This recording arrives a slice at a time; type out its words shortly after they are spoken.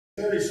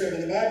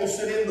37, the Bible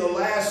said, in the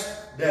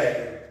last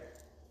day,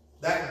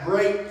 that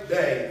great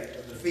day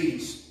of the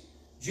feast,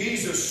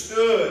 Jesus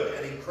stood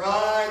and he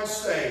cried,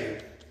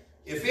 saying,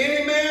 if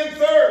any man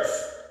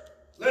thirst,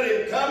 let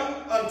him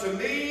come unto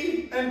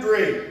me and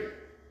drink.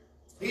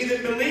 He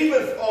that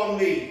believeth on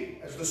me,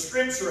 as the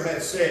Scripture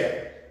hath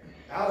said,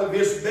 out of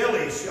his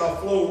belly shall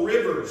flow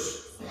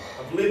rivers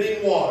of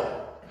living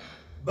water.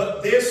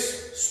 But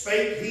this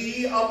spake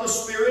he of the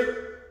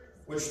Spirit,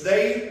 which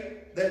they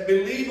that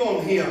believe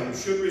on him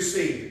should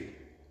receive.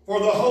 For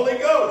the Holy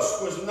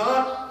Ghost was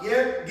not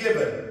yet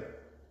given,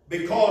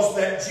 because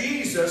that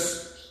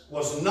Jesus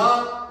was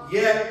not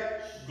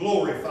yet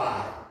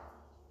glorified.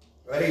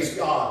 Praise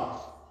God.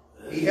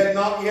 He had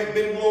not yet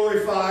been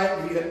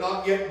glorified. He had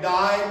not yet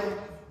died,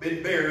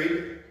 been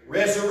buried,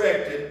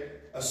 resurrected,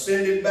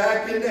 ascended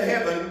back into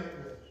heaven,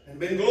 and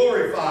been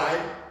glorified.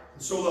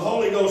 And so the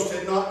Holy Ghost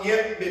had not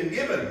yet been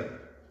given.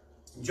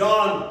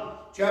 John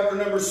chapter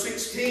number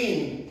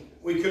 16,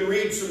 we can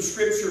read some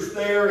scriptures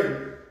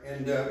there,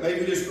 and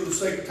maybe just for the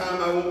sake of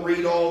time I won't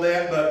read all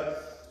that,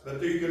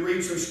 but you can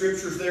read some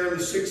scriptures there in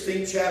the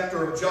 16th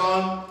chapter of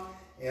John.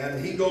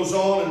 And he goes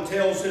on and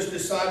tells his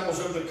disciples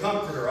of the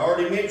Comforter. I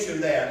already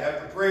mentioned that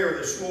after prayer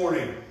this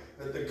morning,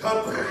 that the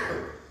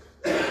Comforter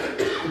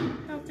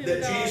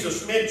that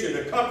Jesus mentioned,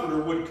 the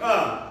Comforter would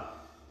come.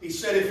 He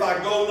said, if I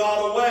go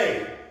not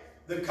away,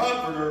 the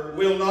Comforter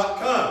will not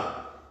come.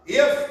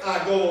 If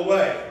I go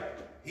away,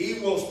 he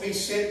will be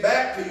sent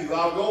back to you.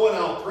 I'll go and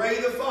I'll pray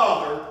the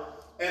Father,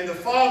 and the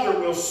Father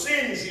will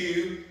send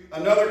you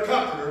another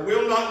Comforter.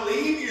 Will not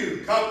leave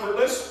you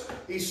comfortless,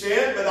 he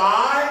said, but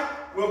I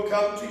will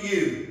come to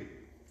you.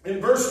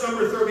 In verse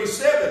number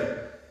 37,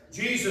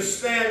 Jesus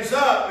stands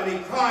up and he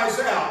cries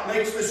out,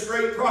 makes this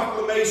great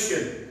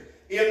proclamation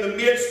in the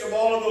midst of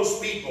all of those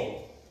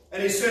people.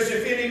 And he says,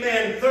 if any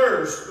man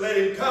thirst, let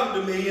him come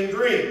to me and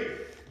drink.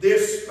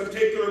 This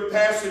particular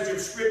passage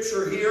of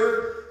Scripture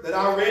here that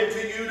I read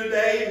to you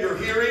today and you're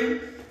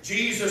hearing,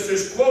 Jesus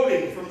is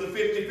quoting from the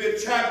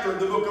 55th chapter of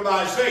the book of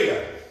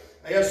Isaiah.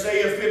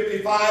 Isaiah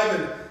 55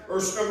 and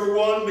verse number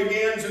 1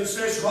 begins and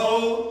says,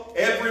 ho,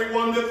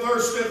 everyone that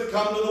thirsteth,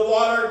 come to the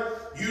water.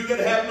 You that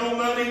have no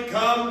money,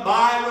 come,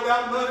 buy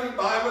without money,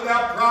 buy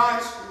without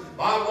price.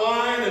 Buy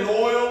wine and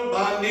oil,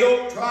 buy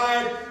milk,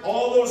 try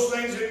all those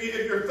things.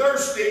 If you're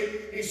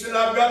thirsty, he said,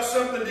 I've got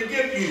something to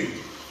give you.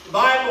 The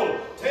Bible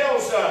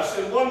tells us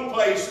in one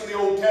place in the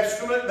Old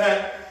Testament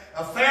that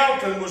a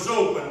fountain was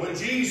opened when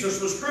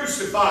Jesus was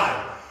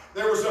crucified.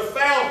 There was a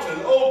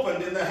fountain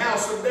opened in the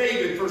house of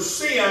David for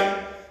sin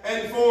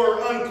and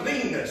for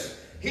uncleanness.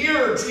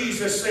 Here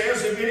Jesus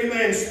says, if any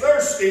man's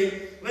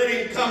thirsty, let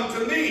him come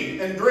to me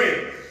and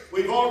drink.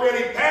 We've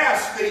already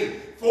passed the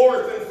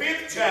 4th and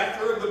 5th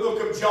chapter of the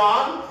book of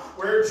John,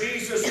 where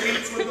Jesus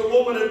meets with the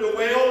woman at the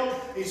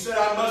well. He said,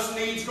 I must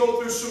needs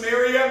go through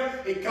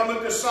Samaria. He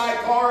cometh to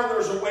Sychar.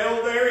 There's a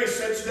well there. He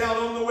sits down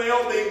on the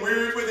well, being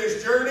wearied with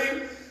his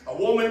journey. A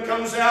woman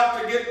comes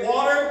out to get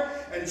water,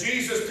 and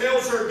Jesus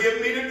tells her,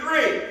 give me to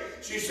drink.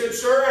 She said,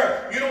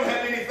 sir, you don't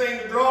have anything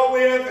to draw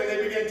with. And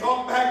they began to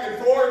talk back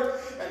and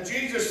forth. And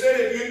Jesus said,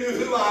 if you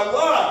knew who I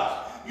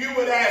was, you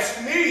would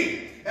ask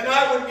me, and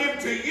I would give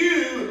to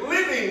you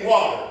living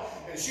water.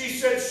 And she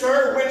said,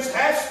 sir, whence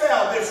hast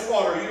thou this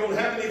water? You don't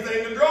have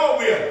anything to draw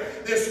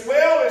with. This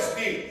well is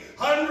deep.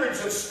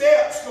 Hundreds of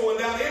steps going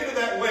down into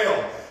that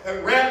well,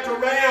 and wrapped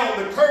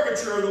around the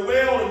curvature of the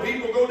well, and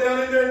people go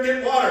down in there and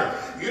get water.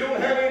 You don't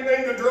have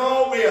anything to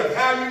draw with.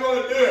 How are you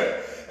going to do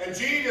it? And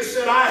Jesus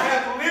said, I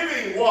have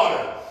living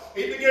water.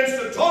 He begins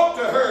to talk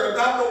to her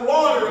about the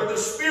water of the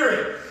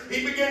Spirit.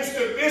 He begins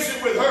to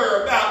visit with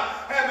her about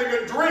having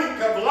a drink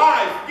of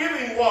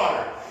life-giving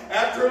water.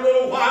 After a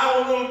little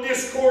while, a little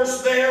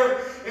discourse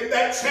there in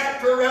that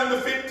chapter around the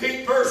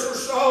 15th verse or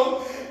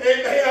so,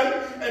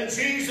 amen, and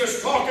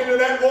Jesus talking to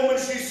that woman,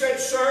 she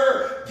said,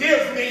 sir,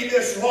 give me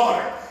this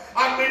water.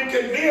 I've been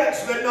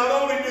convinced that not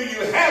only do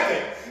you have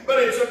it, but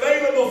it's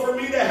available for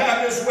me to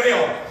have as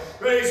well.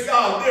 Praise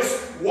God.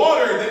 This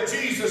water that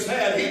Jesus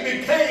had, he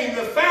became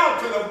the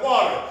fountain of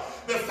water.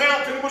 The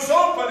fountain was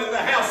open in the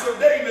house of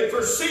David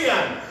for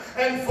sin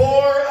and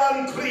for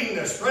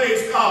uncleanness.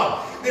 Praise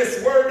God.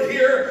 This word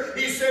here,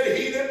 he said,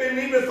 he that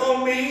believeth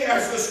on me,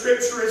 as the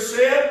Scripture has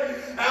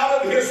said,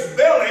 out of his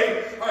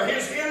belly or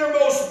his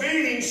innermost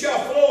being shall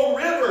flow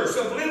rivers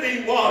of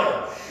living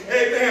water.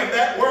 Amen.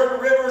 That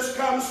word rivers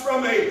comes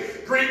from a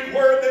Greek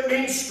word that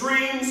means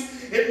streams.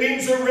 It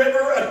means a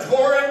river, a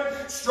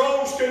torrent.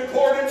 Strong's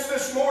Concordance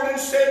this morning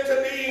said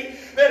to me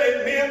that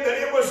it meant that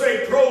it was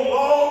a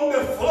prolonged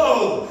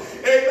flow.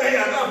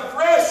 Amen. A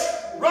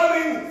fresh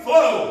running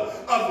flow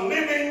of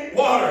living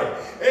water.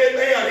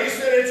 Amen. He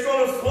said it's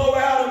going to flow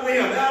out of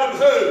them. Out of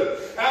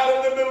who? Out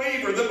of the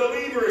believer. The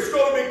believer is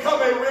going to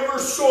become a river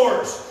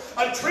source.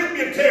 A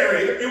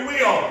tributary, if you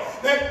will,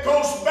 that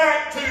goes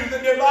back to the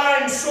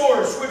divine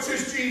source, which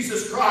is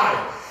Jesus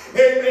Christ.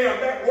 Amen.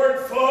 That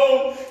word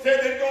flow,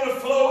 that it's going to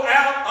flow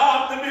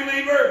out of the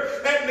believer.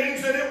 That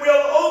means that it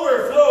will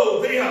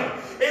overflow them.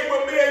 It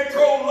will be a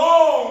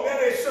prolonged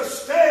and a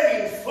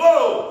sustained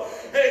flow.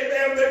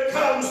 Amen. That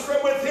comes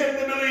from within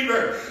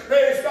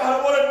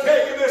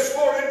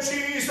morning,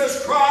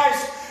 Jesus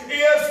Christ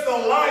is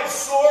the life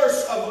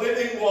source of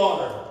living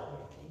water.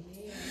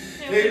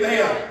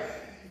 Amen.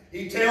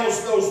 He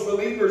tells those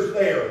believers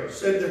there, he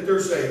said that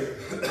there's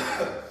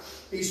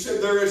he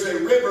said there is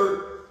a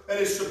river that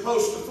is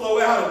supposed to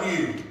flow out of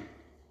you.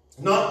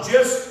 Not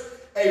just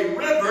a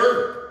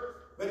river,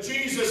 but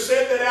Jesus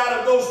said that out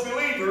of those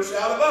believers,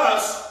 out of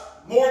us,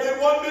 more than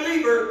one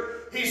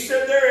believer, he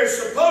said there is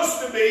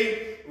supposed to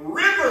be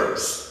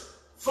rivers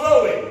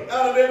flowing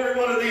out of every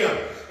one of them.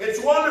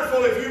 It's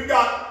wonderful if you've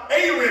got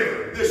a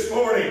river this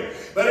morning,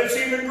 but it's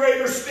even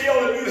greater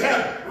still if you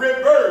have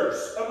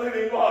rivers of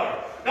living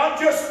water. Not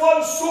just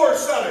one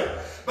source of it,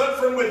 but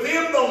from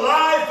within the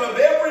life of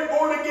every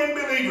born-again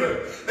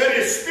believer that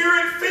is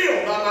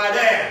Spirit-filled, I might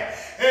add.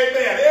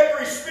 Amen.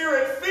 Every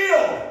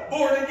Spirit-filled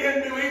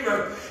born-again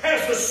believer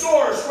has a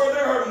source where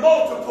there are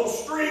multiple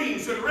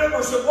streams and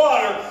rivers of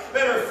water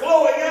that are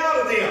flowing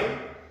out of them.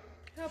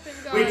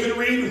 We can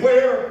read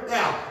where.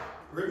 Now,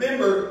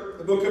 remember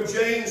the book of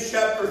James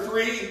chapter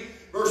 3,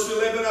 verse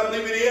 11, I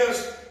believe it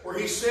is, where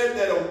he said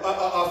that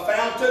a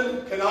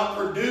fountain cannot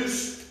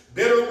produce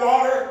bitter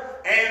water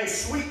and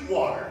sweet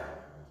water.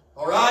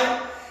 All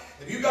right?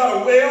 If you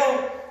got a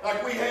well,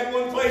 like we had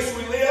one place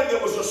we lived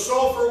that was a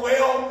sulfur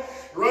well,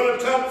 run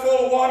a tub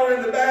full of water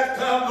in the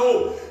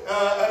bathtub,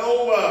 an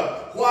old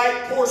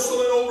white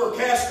porcelain over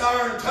cast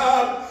iron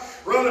tub,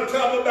 run a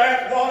tub of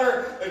bath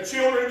water, the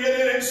children get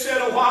in and sit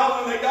a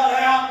while, when they got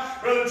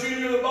out, Brother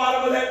Junior, the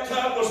bottom of that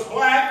tub was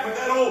black with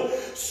that old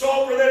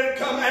sulfur that had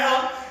come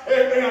out.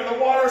 Amen. The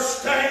water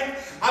stank.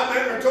 I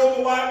remember told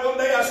my wife one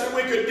day, I said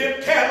we could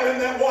dip cattle in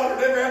that water,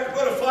 never have to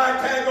put a flag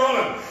tag on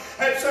them.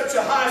 Had such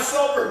a high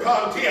sulfur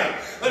content.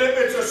 But if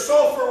it's a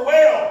sulfur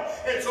well,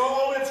 it's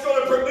all it's going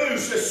to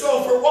produce is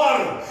sulfur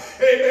water.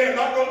 Amen.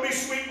 Not going to be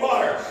sweet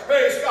water.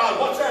 Praise God.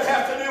 What's that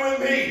have to do with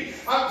me?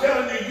 I'm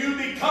telling you, you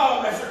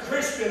become, as a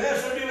Christian,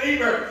 as a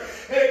believer,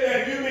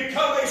 amen, you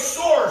become a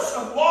source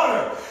of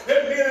water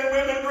that men and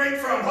women drink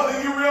from.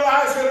 Whether you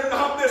realize it or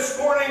not this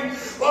morning,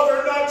 whether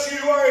or not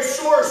you are a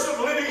source of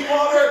living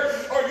water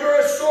or you're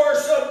a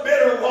source of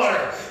bitter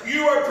water,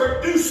 you are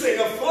producing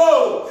a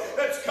flow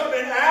that's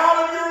coming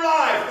out of your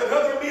life that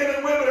other men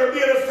and women are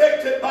being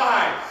affected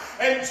by.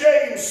 And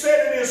James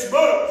said in his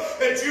book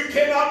that you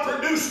cannot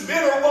produce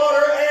bitter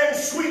water and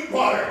sweet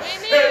water.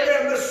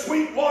 And the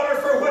sweet water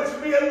for which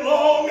men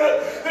long,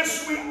 the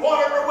sweet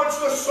water for which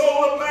the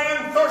soul of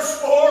man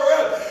thirsts for,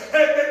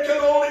 and it can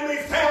only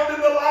be found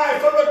in the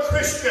life of a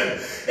Christian.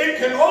 It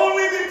can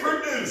only be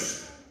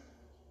produced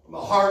from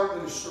a heart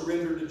that is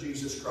surrendered to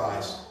Jesus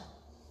Christ.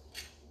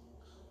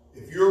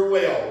 If your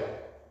well,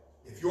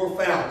 if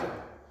your fountain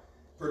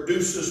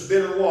produces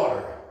bitter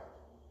water,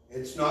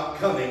 it's not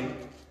coming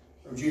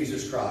from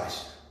Jesus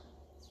Christ.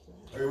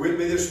 Are you with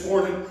me this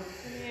morning?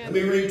 Amen. Let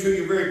me read to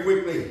you very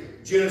quickly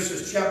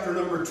Genesis chapter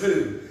number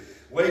 2.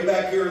 Way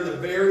back here in the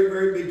very,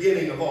 very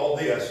beginning of all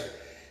this.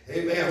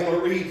 Amen. I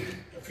want to read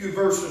a few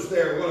verses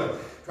there. We're going to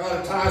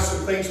try to tie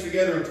some things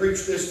together and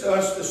preach this to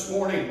us this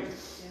morning.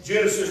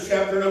 Genesis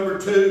chapter number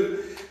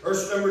 2.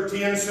 Verse number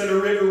 10 said, a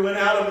river went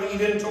out of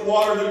Eden to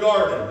water the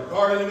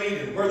Garden of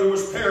Eden, where there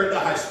was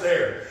paradise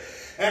there.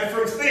 And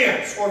from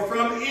thence, or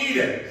from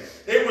Eden,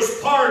 it was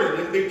parted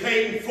and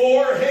became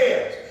 4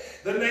 heads.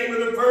 The name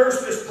of the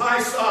first is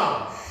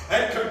Pison,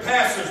 that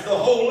compasses the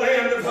whole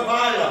land of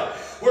Havilah,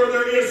 where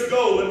there is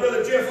gold. And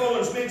Brother Jeff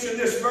Owens mentioned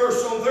this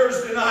verse on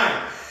Thursday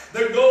night.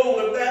 The gold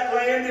of that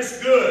land is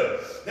good.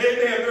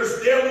 Amen. There's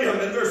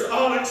bdellium and there's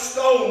onyx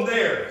stone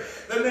there.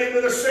 The name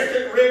of the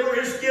second river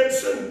is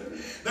Gibson.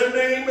 The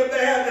name of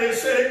that, it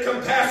said it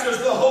compasses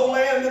the whole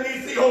land of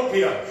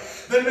Ethiopia.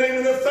 The name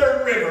of the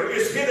third river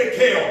is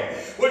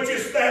Hiddekel, which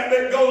is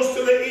that goes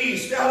to the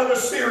east out of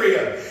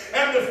Assyria.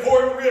 And the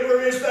fourth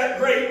river is that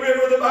great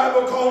river, the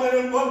Bible called it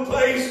in one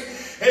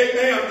place,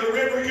 amen, the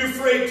river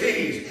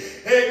Euphrates.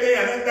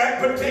 Amen. At that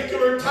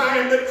particular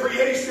time that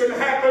creation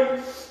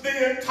happened,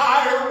 the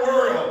entire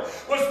world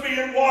was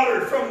being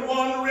watered from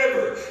one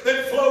river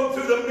that flowed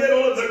through the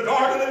middle of the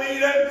Garden of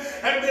Eden,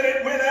 and then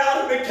it went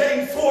out and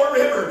became 4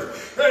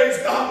 rivers. Praise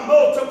God.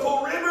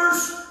 Multiple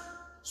rivers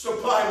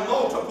supply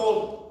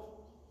multiple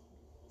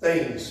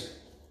things.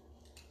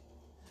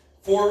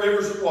 4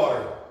 rivers of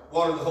water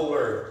water the whole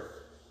earth.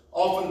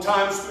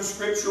 Oftentimes through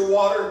Scripture,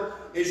 water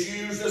is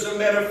used as a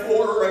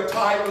metaphor or a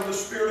type of the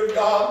Spirit of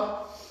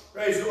God.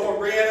 Praise the Lord.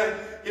 Brianna,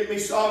 give me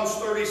Psalms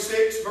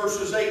 36,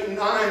 verses 8 and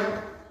 9.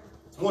 I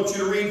want you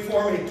to read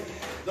for me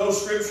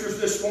those scriptures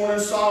this morning.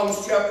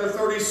 Psalms chapter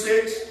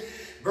 36,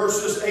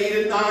 verses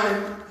 8 and 9.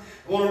 I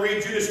want to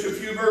read you just a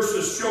few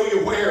verses, show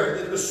you where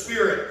that the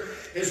Spirit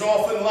is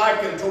often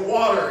likened to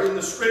water in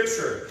the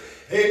Scripture.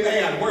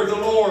 Amen. Where the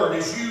Lord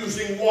is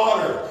using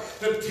water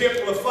to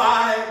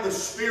typify the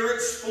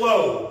Spirit's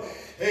flow.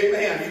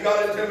 Amen. You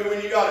got it? Tell me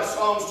when you got it.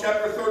 Psalms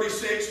chapter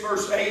 36,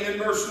 verse 8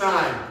 and verse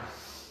 9.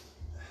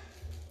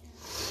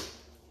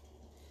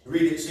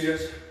 Read it,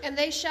 sis. And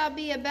they shall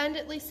be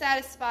abundantly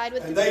satisfied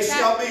with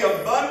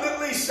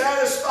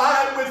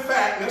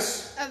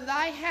fatness of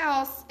thy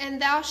house, and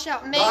thou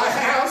shalt make thy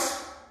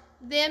house.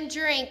 them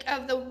drink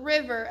of the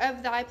river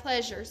of thy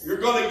pleasures. You're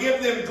going to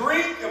give them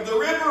drink of the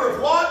river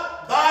of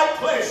what? Thy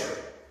pleasure.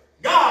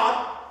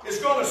 God is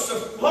going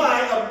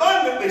to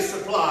abundantly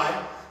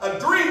supply a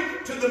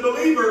drink to the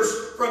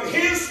believers from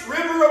his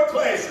river of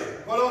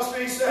pleasure. What else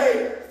did he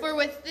say? For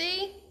with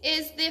thee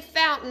is the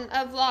fountain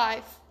of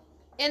life.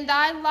 In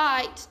thy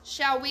light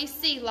shall we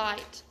see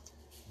light.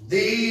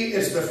 Thee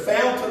is the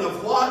fountain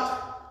of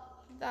what?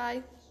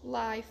 Thy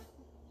life.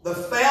 The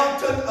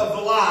fountain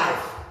of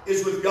life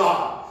is with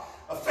God.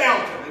 A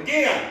fountain,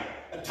 again,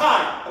 a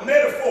type, a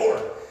metaphor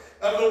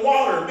of the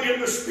water being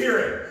the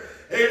Spirit.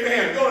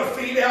 Amen. Going to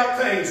feed out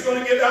things.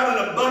 Going to give out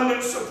an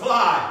abundant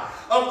supply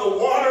of the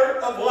water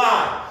of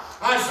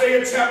life.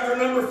 Isaiah chapter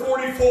number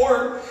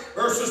 44,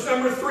 verses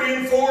number 3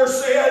 and 4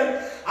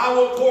 said, I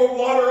will pour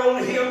water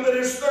on him that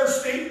is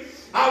thirsty.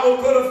 I will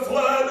put a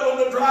flood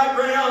on the dry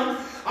ground.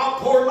 I'll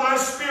pour my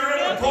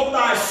Spirit upon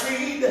thy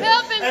seed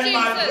and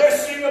my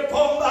blessing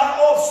upon thy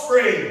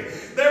offspring.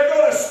 They're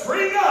going to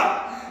spring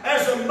up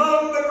as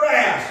among the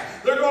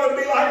grass. They're going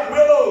to be like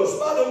willows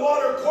by the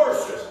water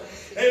courses.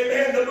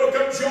 Amen. The book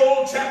of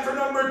Joel, chapter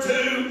number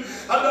 2,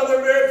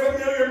 another very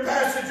familiar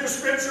passage of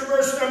Scripture,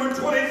 verse number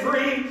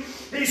 23.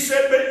 He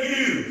said, but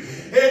you,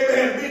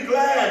 amen, be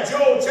glad.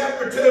 Joel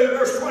chapter 2,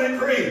 verse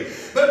 23.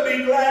 But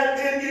be glad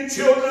then, you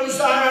children of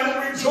Zion,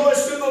 and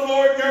rejoice in the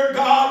Lord your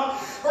God,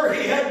 for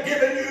he hath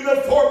given you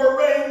the former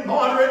rain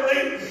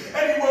moderately,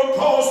 and he will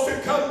cause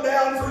to come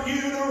down for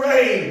you the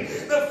rain,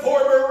 the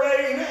former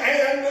rain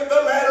and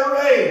the latter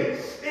rain.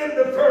 In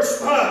the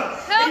first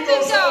month, he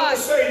goes on to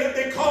say that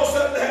because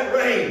of that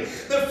rain,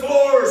 the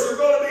floors are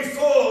going to be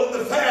full and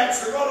the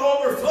vats are going to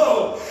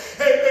overflow.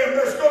 Amen.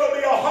 There's going to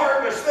be a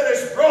harvest that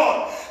is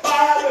brought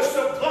by the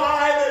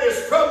supply that is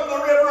from the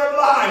river of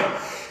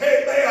life.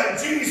 Amen.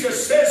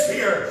 Jesus says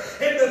here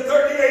in the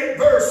 38th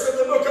verse of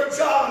the book of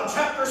John,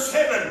 chapter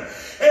 7,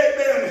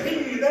 amen,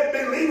 he that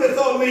believeth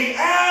on me,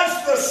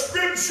 as the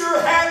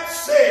Scripture hath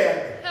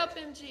said. Help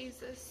him,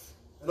 Jesus.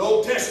 An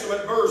Old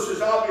Testament verse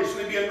is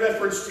obviously being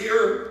referenced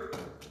here.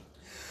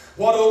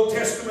 What Old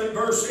Testament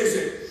verse is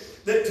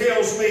it that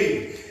tells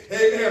me,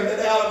 amen,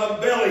 that out of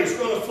a belly is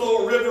going to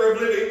flow a river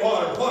of living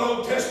water? What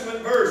Old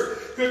Testament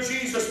verse could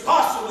Jesus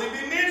possibly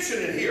be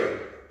mentioning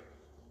here?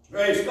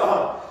 Praise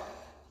God.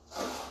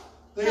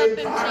 The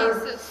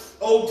entire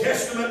Old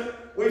Testament,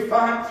 we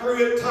find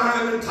through it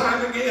time and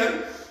time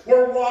again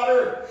where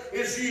water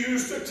is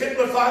used to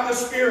typify the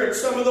Spirit.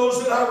 Some of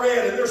those that I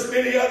read, and there's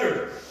many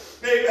others.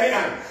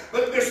 Amen.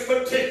 But this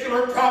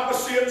particular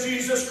prophecy of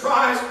Jesus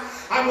Christ,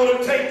 I'm going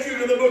to take you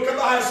to the book of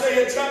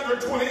Isaiah chapter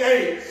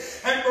 28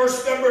 and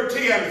verse number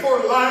 10.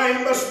 For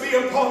line must be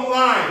upon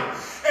line,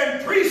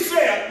 and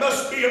precept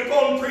must be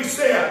upon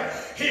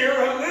precept. Here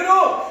a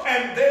little,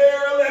 and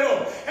there a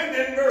little. And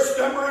then verse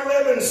number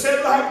 11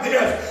 said like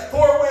this,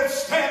 for with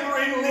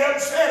stammering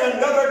lips and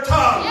another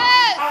tongue,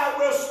 I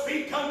will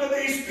speak unto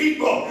these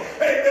people.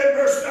 And then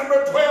verse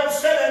number 12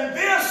 said, and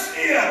this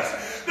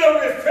is the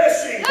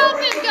refreshing, for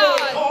which the Lord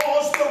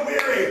calls the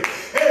weary,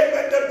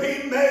 amen, to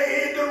be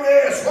made to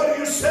rest. What do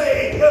you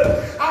say?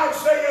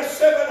 Isaiah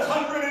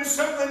 700 and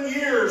something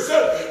years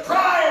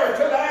prior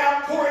to the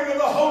outpouring of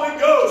the Holy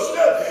Ghost,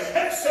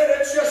 and said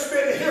it's just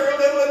been here a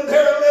little and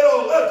there a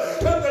little.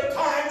 But the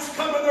time's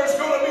coming, there's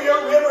going to be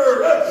a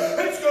river.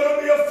 It's going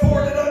to be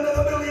afforded unto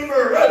the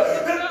believer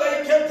that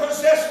they can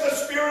possess the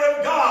Spirit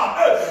of God,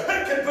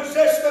 they can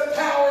possess the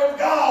power of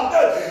God,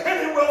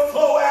 and it will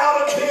flow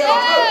out of them.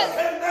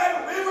 And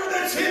that river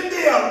that's in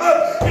them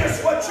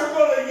is what you're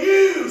going to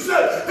use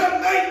to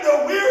make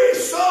the weary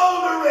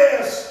soul to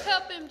rest.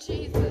 Help him,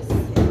 Jesus.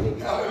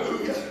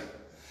 Hallelujah.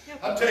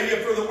 I tell you,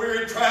 for the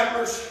weary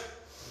travelers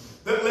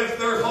that left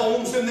their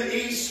homes in the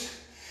east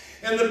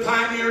in the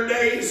pioneer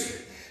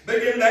days,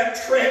 begin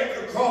that trek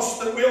across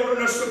the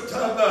wilderness of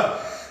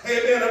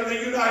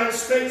the United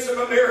States of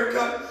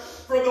America.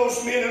 For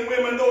those men and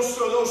women,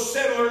 those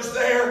settlers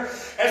there,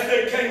 as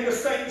they came to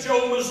St.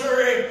 Joe,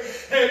 Missouri,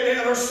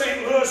 amen, or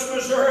St. Louis,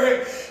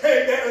 Missouri,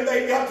 amen, and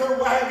they got their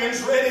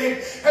wagons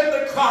ready, and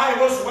the cry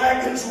was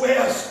wagons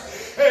west.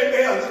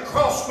 Amen.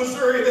 Across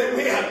Missouri they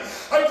went,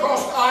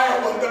 across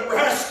Iowa,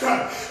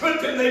 Nebraska,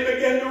 but then they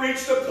began to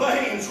reach the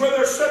plains where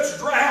there's such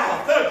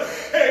drought.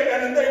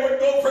 Amen. And they would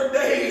go for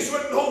days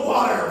with no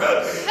water.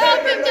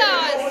 Amen.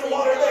 The only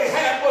water they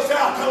had was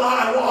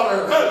alkaline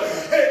water.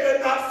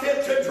 Amen. Not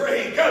fit to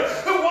drink.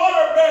 The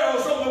water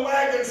barrels on the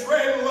wagons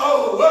ran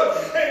low.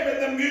 Amen.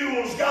 The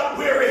mules got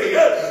weary.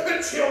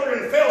 The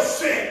children fell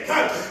sick.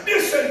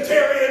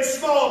 Dysentery and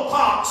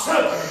smallpox.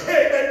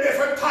 Amen.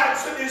 Different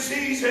types of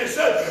diseases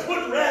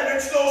would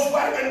ravage those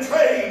wagon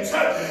trains.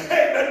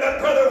 Amen. But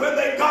brother, when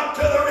they got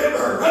to the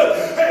river,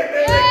 amen,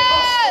 they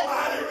crossed the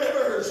mighty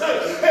rivers.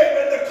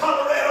 Amen. The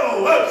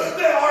Colorado,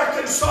 the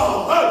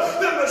Arkansas,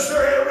 the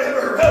Missouri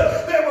River.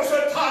 There was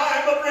a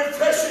time of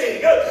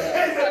refreshing.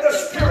 Amen. The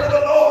Spirit of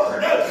the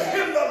Lord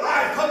in the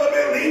life of a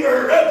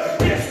believer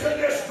is to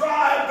this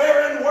dry,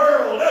 barren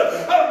world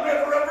a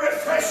river of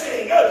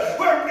refreshing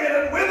where men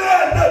and women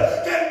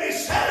can be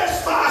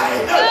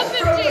satisfied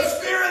from the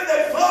Spirit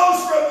that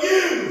flows from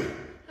you.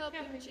 Help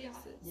him, Jesus.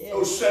 So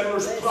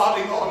settlers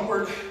plodding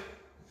onward,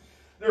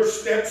 their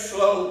steps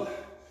slow.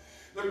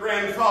 The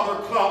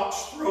grandfather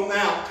clocks thrown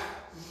out.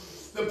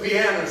 The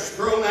pianos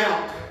thrown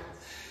out.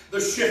 The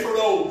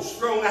chifferots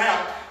thrown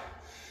out.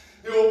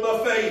 The old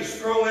buffets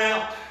thrown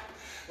out.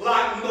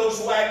 Lighten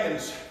those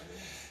wagons.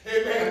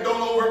 Amen.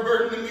 Don't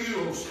overburden the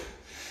mules.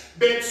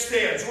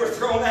 Bedsteads were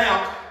thrown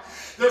out.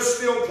 There's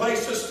still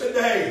places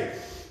today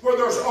where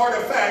there's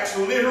artifacts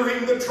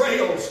littering the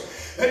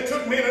trails that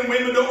took men and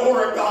women to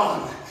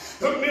Oregon,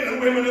 took men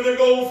and women to the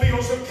gold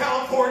fields of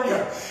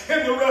California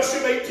in the rush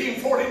of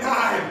 1849.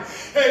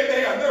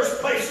 Amen. There's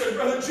places,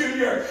 Brother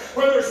Junior,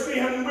 where there's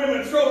men and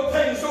women throw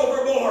things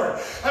overboard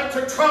and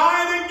to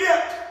try to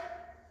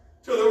get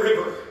to the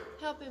river.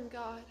 Help him,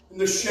 God. In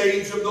the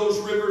shades of those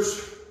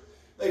rivers,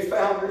 they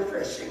found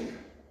refreshing.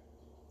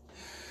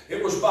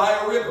 It was by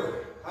a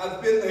river.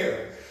 I've been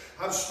there.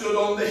 I've stood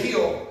on the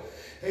hill.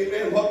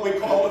 Amen. What we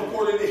call,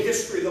 according to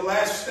history, the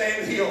Last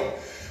Stand Hill,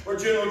 where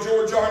General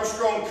George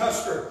Armstrong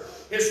Custer,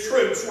 his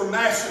troops were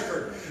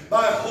massacred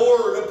by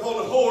horde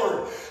upon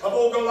horde of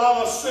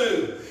Ogallala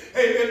Sioux.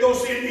 Amen.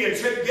 Those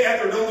Indians had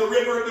gathered on the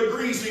river of the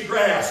greasy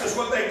grass, is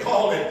what they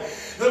called it.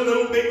 The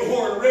Little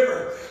Bighorn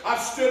River. I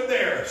stood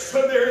there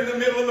in the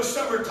middle of the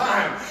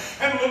summertime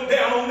and looked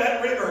down on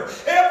that river.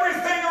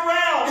 Everything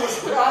around was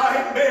dry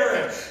and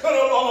barren, but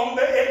along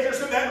the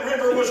edges of that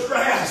river was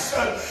grass.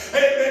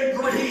 Amen.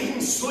 Green,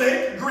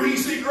 slick,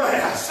 greasy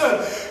grass.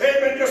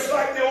 Amen. Just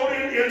like the old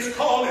Indians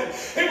called it.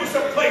 It was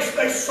a place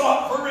they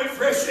sought for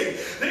refreshing.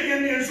 The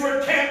Indians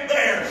were camped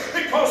there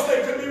because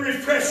they could be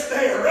refreshed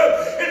there.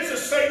 It's the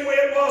same way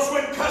it was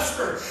when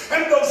Custer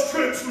and those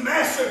troops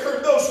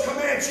massacred those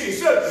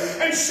Comanches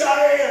and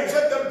Cheyennes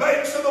at the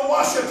banks of the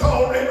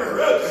Washita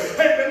River.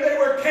 Amen. They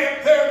were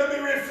camped there to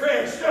be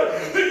refreshed.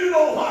 Do you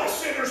know why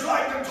sinners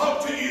like to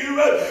talk to you?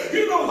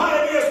 You know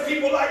why it is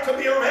people like to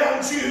be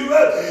around you?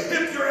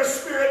 If you're a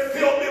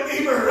Spirit-filled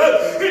believer,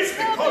 it's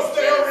because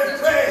they are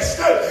refreshed.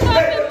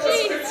 And the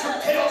Scripture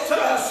tells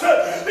us,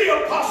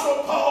 the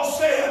Apostle Paul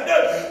said,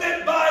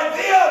 that by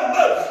them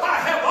I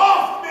have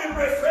oft been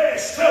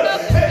refreshed.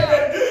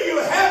 And do you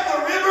have the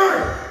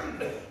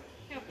river?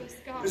 Help us,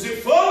 God. Is it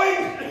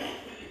flowing?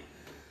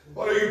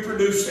 What are you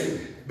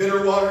producing?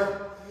 Bitter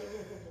water?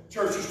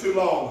 Church is too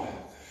long.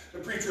 The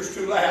preacher's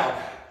too loud.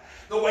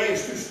 The way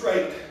is too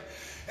straight.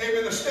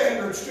 Amen. The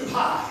standard's too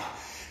high.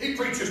 He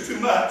preaches too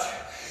much.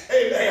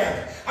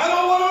 Amen. I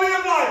don't want to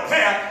live like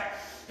that.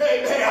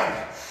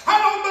 Amen. I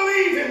don't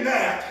believe in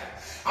that.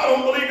 I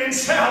don't believe in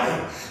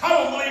shouting. I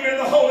don't believe in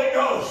the Holy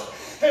Ghost.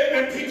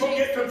 And people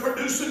get to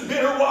producing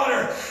bitter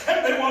water,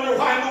 and they wonder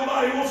why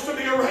nobody wants to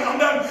be around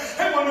them,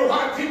 and wonder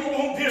why people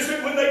won't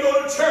visit when they go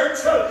to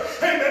church,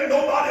 and then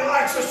nobody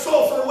likes a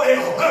sulfur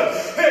well. But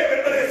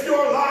if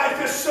your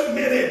life is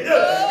submitted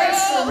and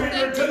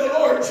surrendered to the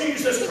Lord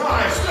Jesus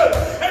Christ,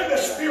 and the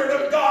Spirit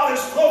of God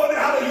is flowing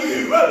out of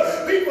you,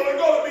 people are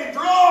going to be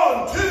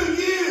drawn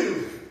to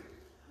you.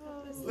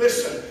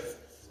 Listen,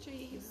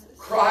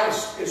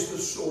 Christ is the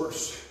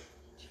source.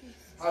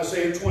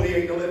 Isaiah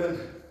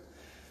 28:11.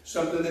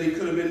 Something that he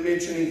could have been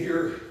mentioning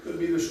here could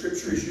be the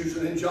scripture he's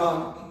using in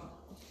John.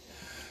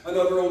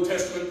 Another Old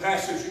Testament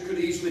passage that could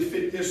easily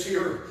fit this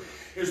here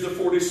is the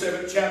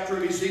 47th chapter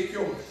of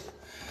Ezekiel.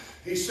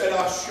 He said,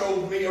 I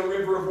showed me a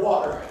river of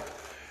water.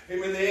 And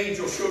when the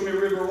angel showed me a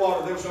river of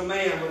water, there was a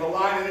man with a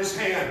line in his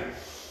hand.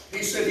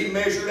 He said he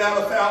measured out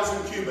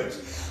 1,000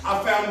 cubits.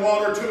 I found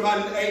water to my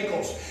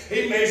ankles.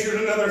 He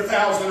measured another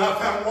 1,000. I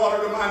found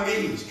water to my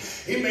knees.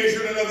 He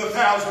measured another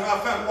 1,000. I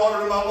found water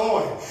to my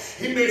loin.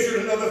 He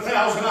measured another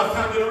 1,000. I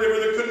found in a river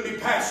that couldn't be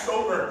passed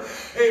over.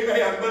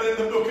 Amen. But in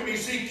the book of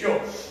Ezekiel,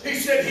 he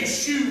said he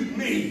shewed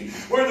me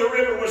where the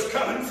river was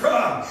coming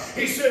from.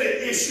 He said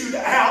it issued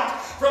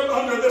out from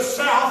under the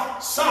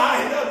south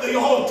side of the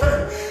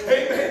altar.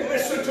 Amen.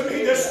 Listen to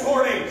me this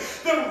morning.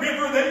 The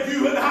river that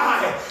you and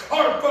I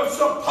are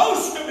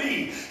supposed to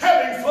be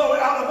having flow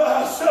out of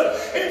us,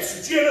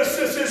 its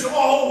genesis is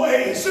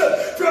always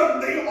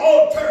from the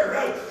altar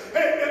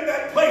and in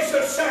that place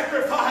of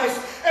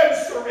sacrifice and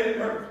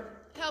surrender.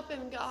 Help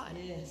him, God.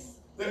 Yes.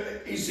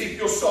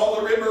 Ezekiel saw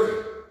the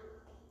river.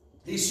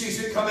 He sees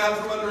it come out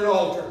from under an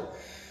altar.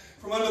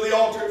 From under the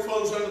altar it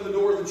flows under the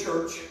door of the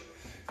church.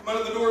 From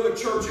under the door of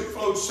the church it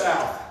flowed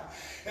south.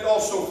 It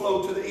also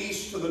flowed to the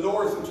east, to the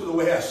north, and to the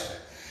west.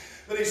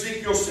 But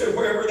Ezekiel said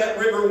wherever that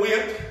river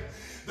went,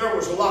 there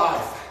was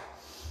life.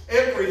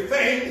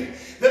 Everything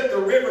that the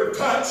river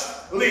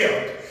touched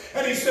lived.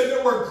 And he said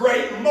there were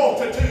great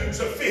multitudes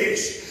of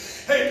fish.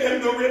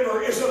 Amen. The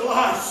river is a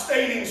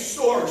life-sustaining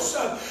source.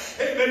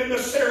 Amen. In the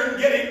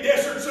Serengeti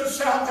deserts of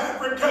South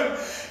Africa.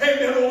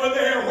 Amen. Over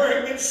there where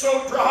it gets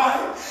so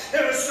dry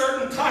in a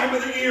certain time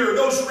of the year,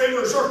 those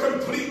rivers are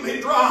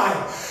completely dry.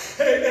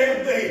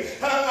 Amen.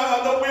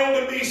 The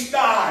wildebeest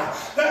die.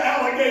 The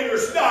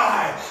alligators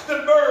die.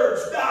 The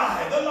birds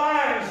die. The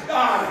lions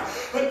die.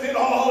 But then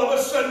all of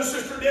a sudden,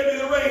 Sister Debbie,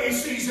 the rainy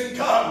season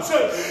comes,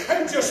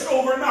 and just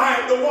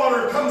overnight the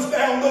water comes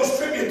down those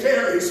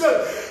tributaries,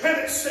 and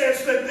it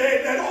says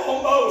that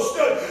almost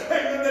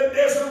and the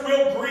desert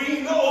will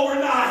green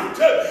overnight.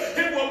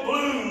 It will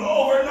bloom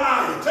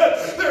overnight.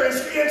 There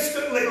is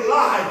instantly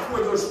life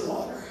where there's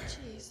water.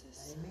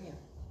 Jesus. Amen.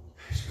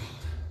 Praise God.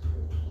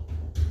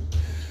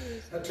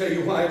 I'll tell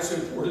you why it's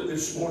important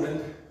this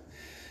morning.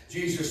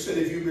 Jesus said,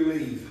 if you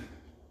believe.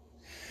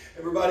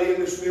 Everybody in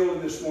this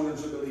building this morning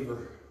is a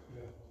believer.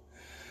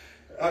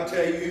 I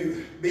tell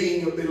you,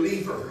 being a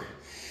believer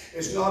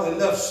is not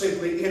enough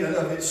simply in and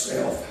of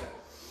itself.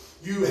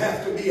 You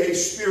have to be a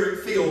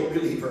spirit-filled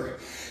believer.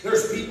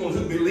 There's people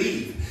who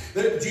believe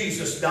that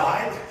Jesus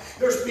died.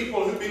 There's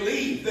people who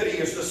believe that he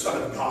is the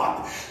Son of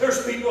God.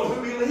 There's people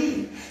who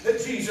believe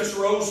that Jesus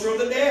rose from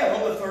the dead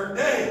on the third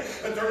day.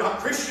 But they're not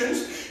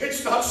Christians.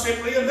 It's not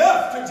simply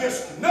enough to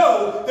just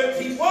know that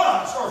he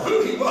was or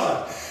who he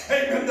was.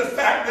 Amen. The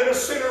fact that a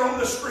sinner on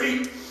the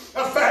street,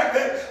 the fact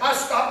that I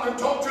stopped and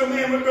talked to a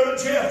man with Brother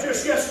Jeff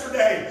just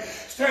yesterday,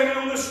 standing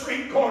on the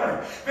street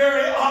corner,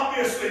 very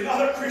obviously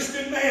not a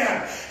Christian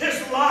man.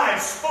 His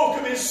life spoke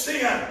of his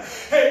sin.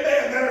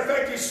 Amen. Matter of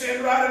fact, he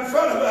sinned right in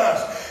front of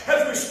us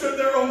as we stood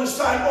there on the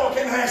sidewalk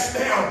in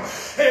Ashdown.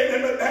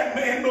 Amen. But that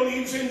man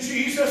believes in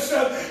Jesus.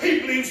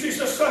 He believes he's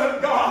the Son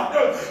of God.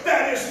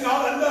 That is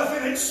not enough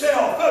in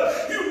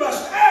itself. You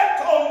must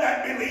act on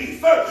that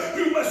belief.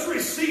 You must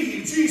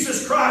receive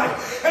Jesus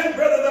Christ. And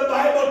brother, the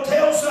Bible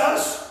tells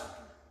us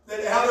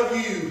that out of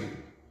you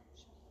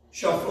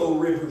shall flow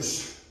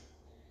rivers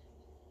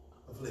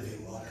of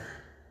living water.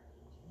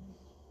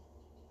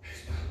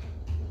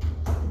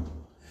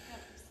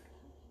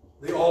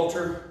 The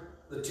altar,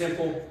 the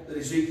temple that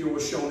Ezekiel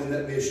was shown in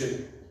that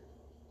vision,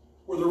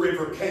 where the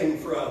river came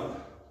from.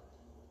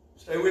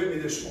 Stay with me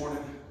this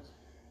morning.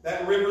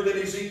 That river that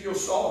Ezekiel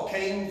saw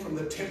came from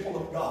the temple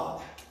of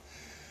God.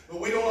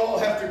 But we don't all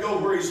have to go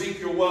where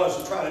Ezekiel was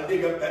and try to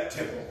dig up that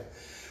temple.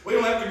 We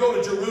don't have to go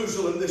to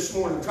Jerusalem this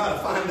morning and try to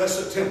find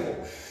us a temple.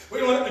 We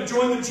don't have to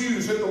join the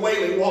Jews at the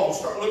Wailing Wall and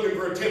start looking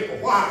for a temple.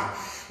 Why?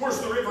 Where's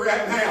the river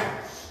at now?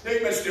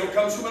 It still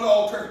comes from an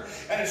altar,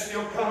 and it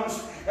still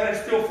comes, and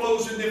it still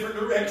flows in different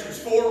directions.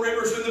 4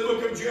 rivers in the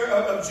book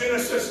of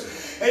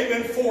Genesis.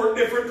 Amen. 4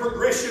 different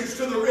progressions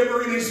to the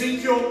river in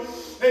Ezekiel.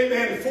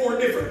 Amen. 4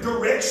 different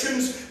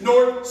directions.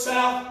 North,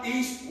 south,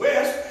 east,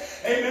 west.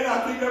 Amen.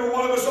 I believe every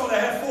one of us ought to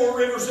have 4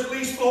 rivers at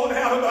least flowing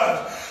out of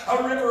us.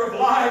 A river of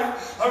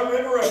life, a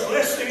river of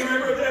blessing, a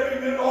river of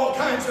everything, all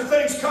kinds of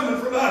things coming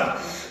from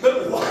us.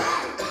 But why?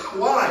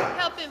 Why?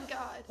 Help him,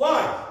 God.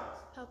 Why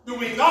do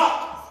we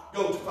not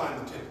go to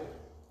find the temple?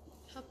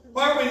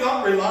 Why are we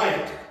not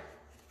reliant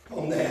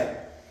on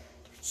that?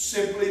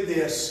 Simply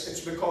this.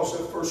 It's because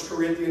of 1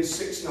 Corinthians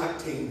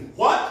 6:19.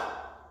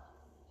 What?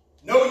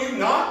 Know you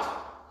not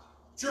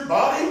that your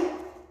body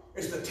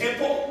is the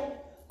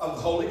temple of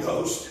the Holy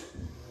Ghost?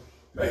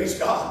 Praise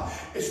God.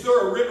 Is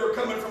there a river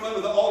coming from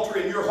under the altar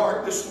in your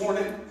heart this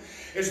morning?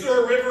 Is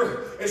there a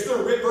river? Is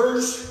there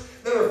rivers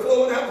that are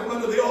flowing out from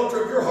under the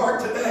altar of your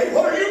heart today?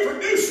 What are you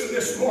producing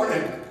this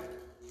morning?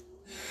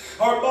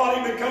 Our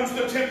body becomes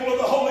the temple of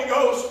the Holy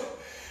Ghost.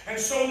 And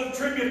so the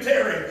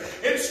tributary,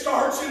 it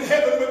starts in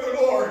heaven with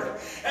the Lord.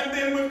 And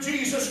then with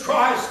Jesus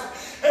Christ,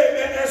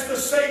 amen, as the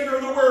Savior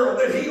of the world,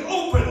 that he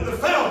opened the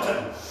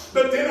fountain.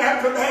 But then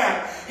after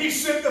that, he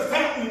sent the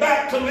fountain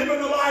back to live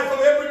in the life of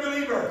every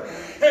believer.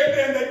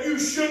 Amen, that you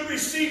should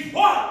receive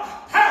what?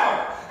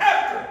 Power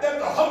after that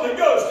the Holy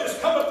Ghost has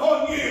come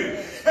upon you.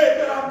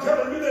 Amen, I'm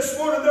telling you this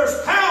morning,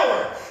 there's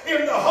power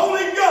in the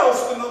Holy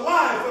Ghost in the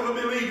life of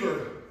a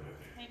believer.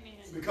 Amen.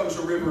 It becomes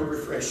a river of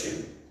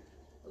refreshing,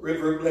 a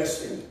river of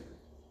blessing.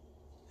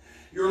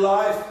 Your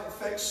life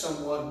affects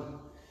someone.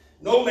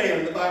 No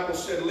man, the Bible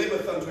said,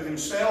 liveth unto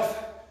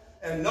himself,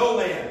 and no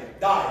man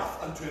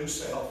dieth unto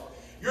himself.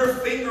 Your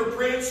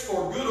fingerprints,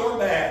 for good or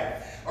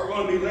bad, are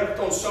going to be left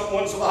on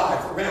someone's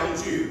life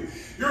around you.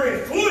 You're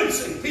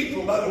influencing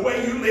people by the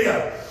way you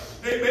live.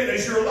 Amen.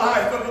 Is your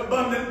life of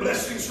abundant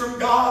blessings from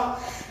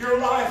God? Your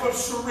life of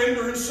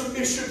surrender and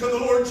submission to the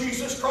Lord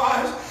Jesus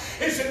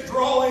Christ? Is it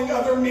drawing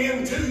other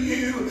men to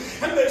you?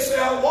 And they say,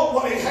 I want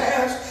what he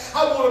has.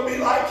 I want to be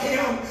like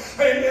him.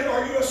 Amen.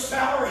 Are you a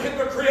sour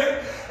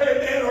hypocrite?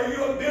 Amen. Are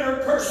you a bitter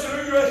person?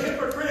 Are you a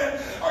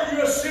hypocrite? Are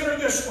you a sinner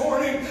this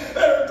morning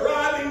that are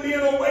driving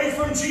men away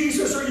from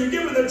Jesus? Are you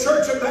giving the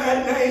church a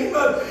bad name?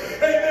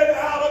 Amen.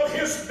 Out of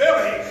his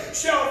belly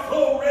shall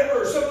flow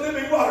rivers of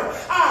living water.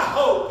 I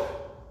hope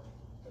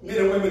men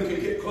and women can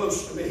get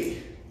close to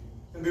me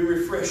and be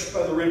refreshed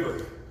by the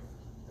river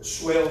that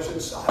swells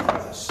inside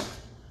of us.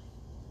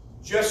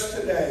 Just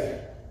today,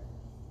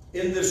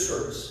 in this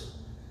service,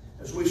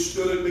 as we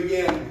stood and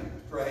began to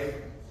pray,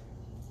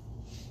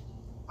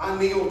 I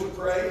kneel to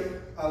pray.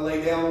 I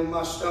lay down on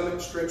my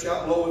stomach, stretch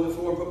out low in the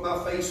floor, put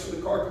my face in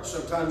the carpet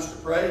sometimes to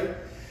pray.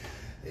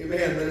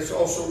 Amen. But it's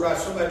also right.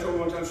 Somebody told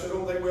me one time, said, I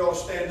don't think we all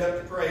stand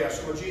up to pray. I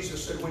said, well,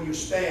 Jesus said, when you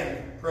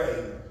stand,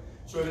 pray.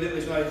 So evidently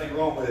there's not anything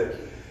wrong with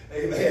it.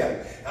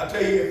 Amen. I'll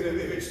tell you,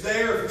 if it's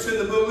there, if it's in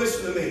the book,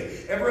 listen to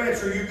me. Every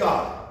answer you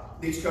got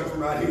needs to come from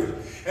right here.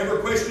 Every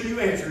question you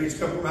answer needs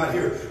to come from right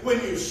here.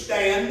 When you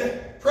stand,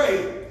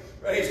 pray.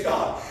 Praise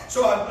God.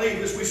 So I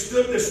believe as we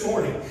stood this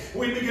morning,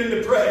 we began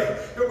to pray.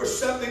 There was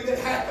something that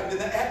happened in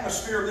the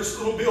atmosphere of this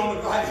little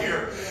building right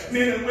here.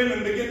 Men and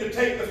women began to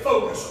take the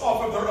focus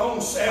off of their own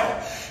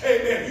self.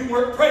 Amen. You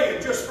weren't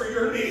praying just for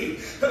your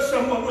need.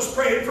 Someone was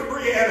praying for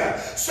Brianna.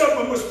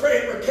 Someone was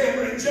praying for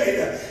Cameron and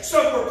Jada.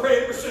 Some were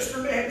praying for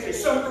Sister Nancy.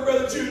 Some for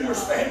Brother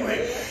Junior's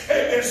family.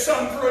 Amen.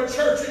 Some for a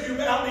church in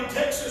Uvalde,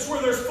 Texas,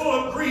 where there's full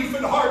of grief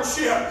and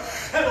hardship.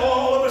 And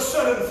all of a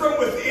sudden, from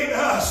within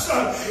us,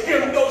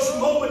 in those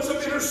moments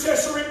of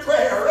intercessory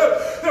prayer,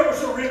 there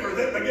was a river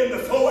that began to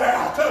flow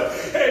out.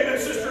 Amen.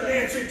 Sister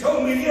Nancy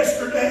told me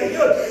yesterday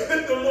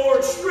that the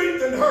Lord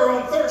strengthened her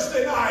on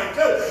Thursday night.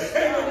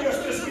 Amen.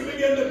 Just as we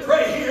began to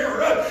pray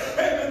here,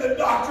 amen, the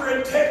doctor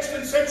had texted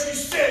and said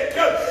she's sick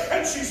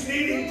and she's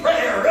needing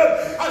prayer.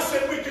 I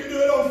said we can do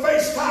it on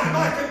FaceTime.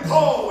 I can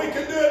call. We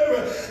can do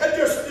it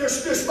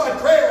just by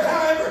prayer.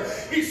 However,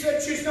 he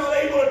said she's not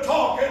able to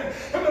talk, and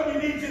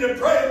we need you to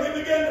pray. And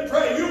we began to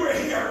pray. You were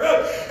here.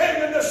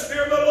 Amen. The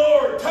Spirit of the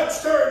Lord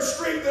touched her and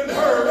strengthened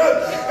her.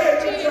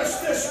 Amen.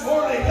 Just this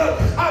morning,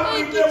 I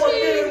believe there were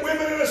men and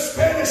women in a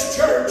Spanish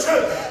church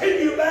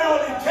in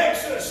Uvalde,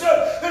 Texas,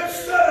 that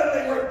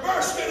suddenly were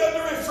bursting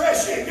under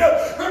refreshing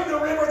from the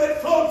river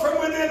that flowed from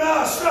within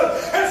us.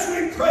 As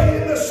we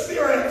pray in the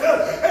Spirit,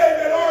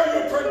 amen, are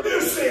you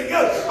producing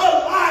a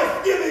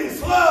life-giving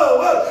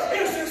flow?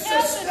 Is it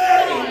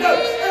sustained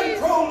and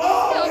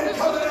prolonged and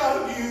coming out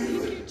of you?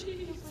 Thank you,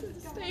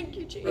 Jesus. Thank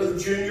you, Jesus. Brother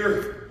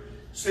Junior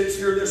sits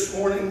here this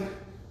morning,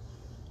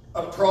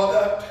 a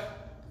product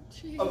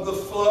of the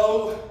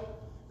flow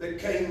that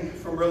came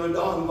from Brother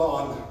Don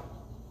Vaughn.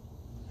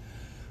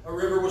 A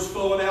river was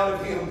flowing out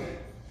of him.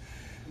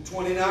 And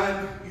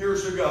 29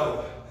 years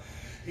ago,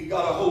 he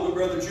got a hold of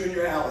Brother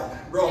Junior Allen,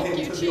 brought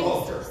him to the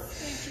altar.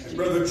 And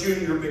Brother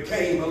Junior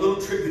became a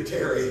little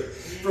tributary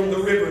from the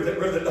river that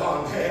Brother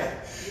Don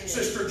had.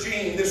 Sister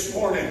Jean this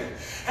morning,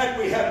 had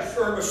we had a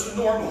service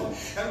normal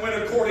and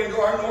went according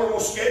to our normal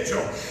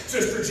schedule,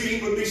 Sister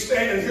Jean would be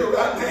standing here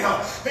right now,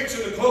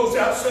 fixing to close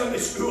out Sunday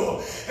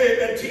school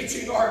and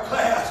teaching our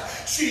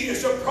class. She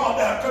is a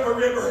product of a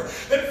river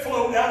that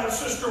flowed out of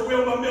Sister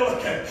Wilma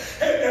Milliken,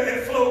 and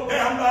it flowed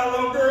down by a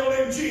little girl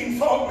named Jean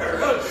Faulkner,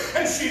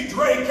 and she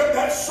drank of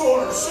that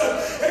source,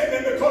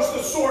 and because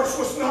the source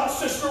was not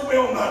Sister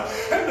Wilma,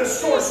 and the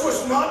source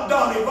was not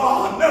Donnie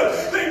Vaughn.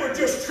 They were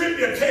just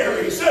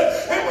tributaries.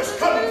 It was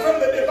coming from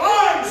the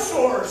divine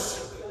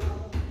source.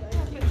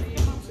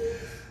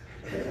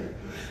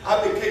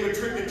 I became a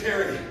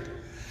tributary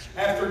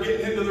after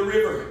getting into the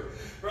river.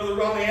 Brother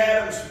Ronnie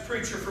Adams, a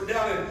preacher from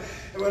down in,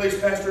 well, he's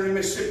pastor in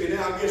Mississippi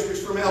now. I guess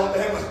he's from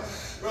Alabama.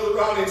 Brother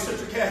Ronnie and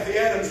Sister Kathy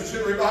Adams was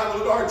in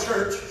revival at our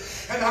church.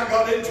 And I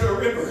got into a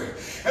river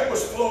that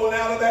was flowing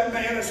out of that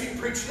man as he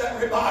preached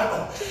that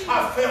revival.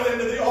 I fell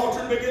into the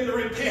altar and began to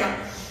repent.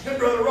 And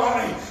Brother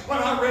Ronnie, when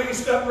I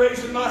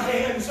raising my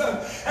hands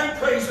and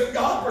praising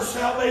God for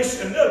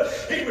salvation,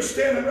 he was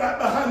standing right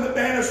behind the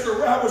banister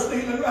where I was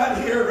kneeling right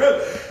here.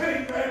 And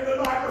he grabbed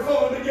the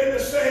microphone and began to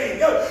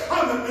sing,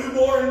 I'm a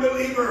newborn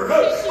believer.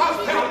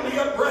 I found me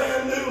a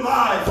brand new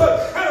life.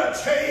 And I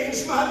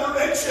changed my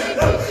direction. I'm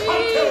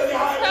telling you,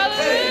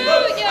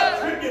 I became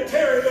a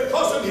tributary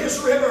because of his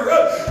river.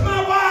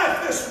 My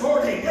wife this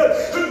morning,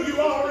 who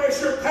you honor as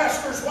your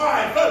pastor's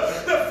wife,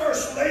 the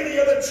first lady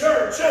of the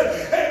church,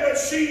 and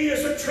she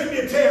is a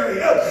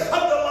tributary of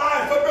the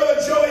life of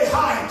Brother Joey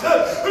Height,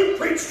 who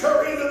preached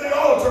her into the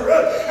altar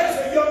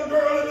as a young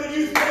girl in the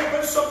youth camp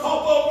in Sapulpa,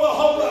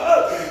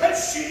 Oklahoma, and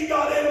she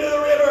got into the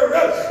river,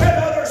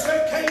 and others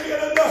have came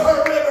into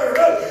her river,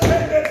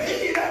 and that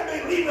he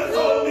that believeth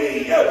on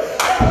me, out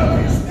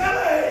of his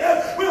belly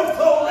will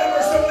flow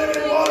rivers of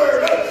living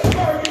water.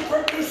 Are you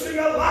producing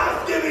a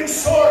life-giving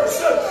source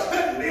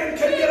that men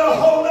can get a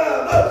hold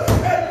of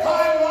and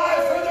find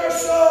life for their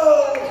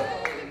soul?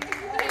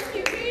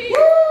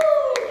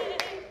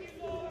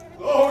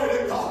 Glory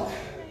to God.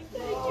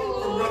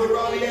 From Brother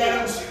Ronnie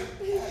Adams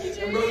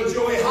and Brother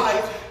Joey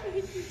Height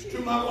to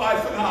my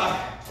wife and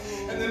I.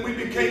 And then we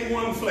became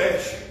one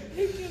flesh.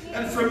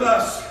 And from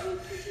us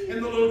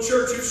in the little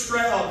church at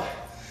Stroud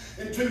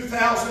in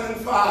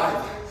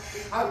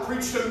 2005, I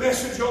preached a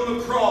message on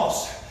the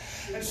cross.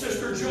 And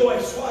Sister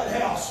Joyce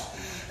Whitehouse,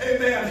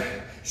 amen,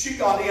 she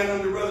got in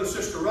under Brother and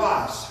Sister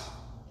Rice.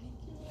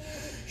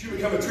 She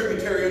became a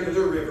tributary under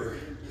their river.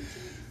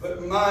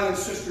 But mine and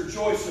Sister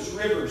Joyce's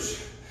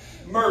rivers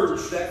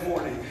merged that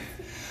morning.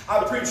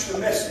 I preached a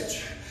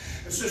message,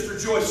 and Sister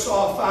Joyce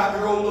saw a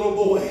 5-year-old little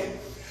boy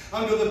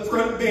under the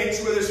front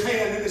bench with his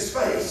hand in his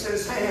face and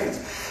his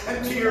hands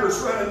and tears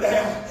running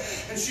down.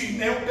 And she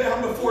knelt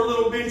down before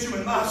little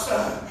Benjamin, my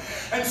son,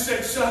 and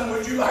said, son,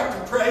 would you like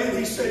to pray? And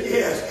he said,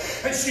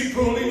 yes. And she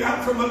pulled him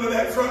out from under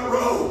that front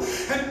row,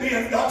 and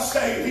Ben got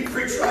saved. He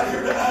preached right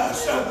here to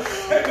us.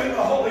 Amen.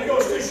 The Holy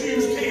Ghost has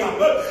used him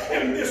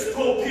in this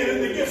pulpit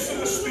in the gifts of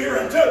the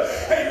Spirit.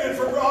 Amen.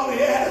 From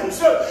Ronnie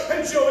Adams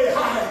and Joey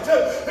Height,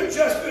 and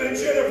Justin and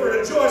Jennifer,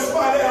 and Joyce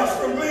Whitehouse,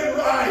 from Glenn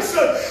Rice,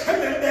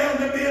 and then down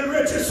to Ben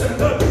Richison.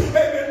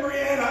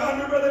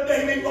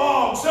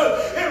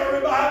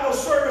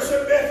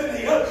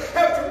 Sunday,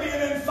 after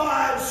being in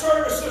 5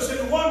 services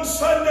in one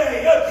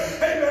Sunday,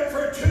 amen,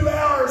 for 2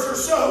 hours or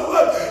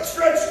so,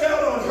 stretched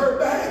out on her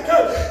back,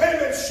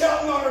 amen,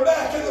 shouting on her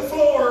back in the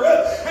floor,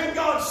 and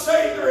God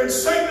saved her and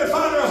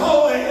sanctified her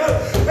holy.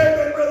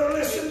 Amen, brother,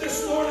 listen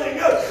this morning.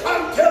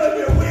 I'm telling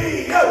you,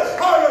 we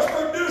are to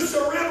produce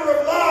a river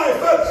of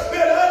life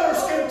that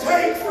others can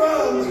take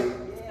from.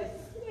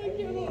 Thank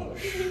you, Lord.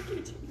 Thank you,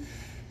 Jesus.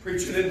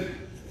 Preaching in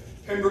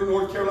Pembroke,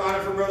 North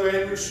Carolina for Brother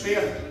Andrew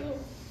Smith.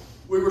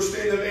 We were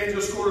staying at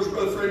Evangelist Quarters.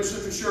 Brother Fred and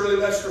Sister Shirley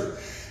Lester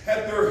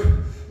had their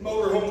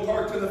motorhome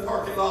parked in the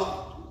parking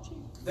lot.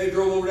 They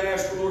drove over to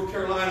Asheville, North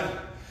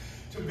Carolina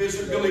to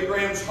visit Billy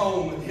Graham's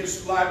home and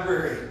his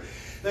library.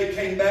 They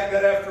came back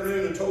that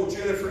afternoon and told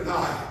Jennifer and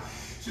I,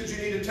 said, you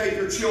need to take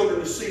your children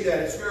to see that.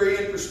 It's very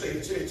interesting.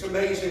 It's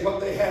amazing what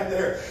they have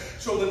there.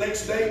 So the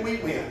next day we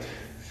went.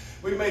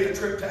 We made a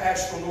trip to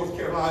Asheville, North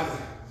Carolina.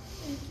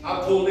 I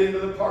pulled into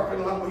the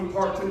parking lot. We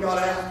parked and got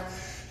out.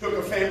 Took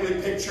a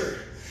family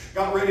picture.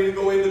 Got ready to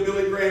go into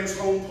Billy Graham's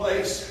home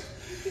place.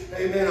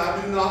 Amen.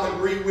 I do not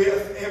agree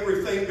with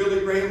everything Billy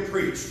Graham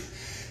preached.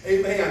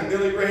 Amen.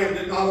 Billy Graham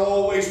did not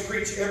always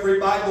preach every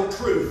Bible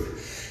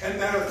truth. And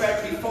matter of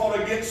fact, he fought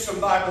against some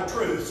Bible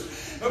truths.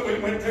 But we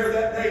went there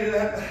that day to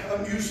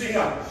that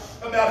museum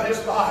about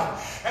his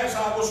life. As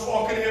I was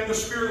walking in, the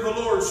Spirit of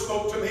the Lord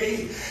spoke to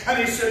me. And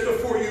he said,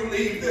 before you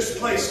leave this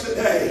place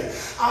today,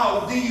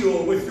 I'll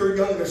deal with your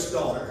youngest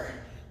daughter.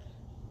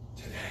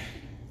 Today.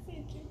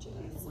 Thank you,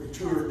 Jesus. We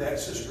toured that,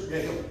 Sister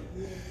Gail.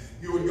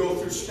 You would go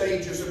through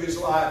stages of his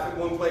life. At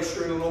one place,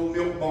 you're in an old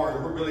milk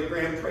barn where Billy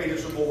Graham prayed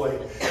as a boy.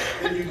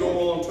 Then you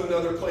go on to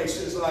another place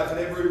in his life, and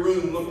every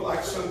room looked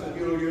like something.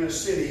 You know, you're in a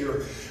city,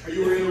 or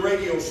you were in a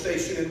radio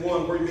station in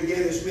one where he began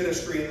his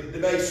ministry in the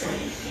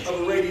basement of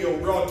a radio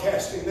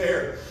broadcasting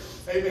there.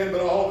 Amen.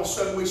 But all of a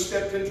sudden, we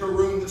stepped into a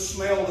room that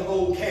smelled of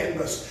old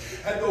canvas.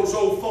 Had those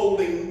old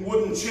folding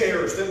wooden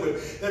chairs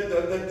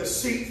that the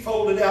seat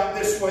folded out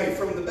this way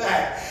from the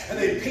back, and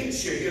they'd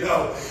pinch you, you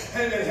know.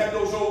 And it had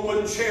those old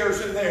wooden chairs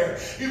in there.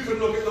 You could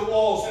look at the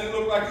walls, and it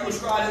looked like you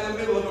was right in the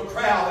middle of a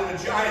crowd in a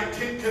giant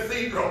tin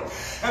cathedral.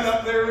 And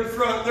up there in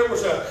front, there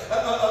was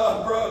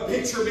a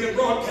picture being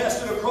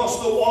broadcasted across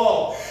the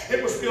wall.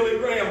 It was Billy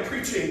Graham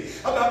preaching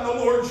about the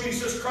Lord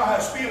Jesus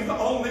Christ being the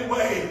only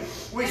way.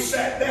 We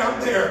sat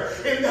down there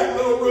in that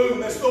little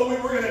room as though we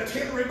were in a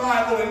tent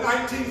revival in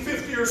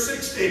 1950 or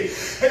 60.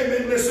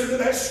 Amen. Listen to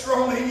that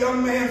scrawny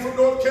young man from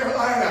North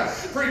Carolina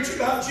preach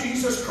about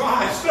Jesus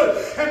Christ.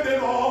 And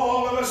then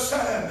all of a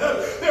sudden,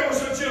 there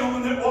was a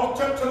gentleman that walked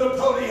up to the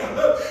podium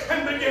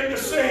and began to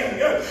sing.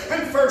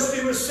 And first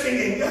he was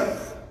singing. Amen.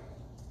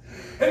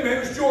 It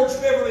was George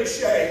Beverly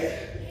Shea.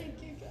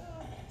 Thank you,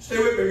 God. Stay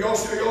with me. Y'all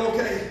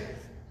okay?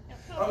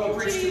 I'm going to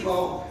preach too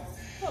long.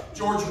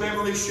 George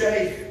Beverly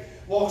Shea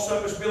walks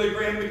up as Billy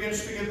Graham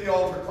begins to get the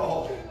altar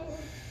call.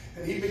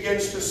 And he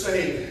begins to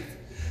sing,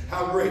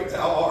 How Great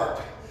Thou Art.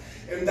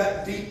 In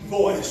that deep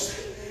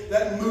voice,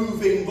 that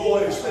moving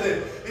voice that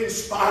had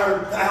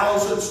inspired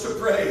thousands to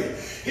pray.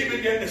 He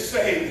began to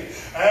sing,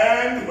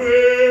 and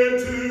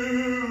went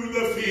to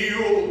the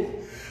field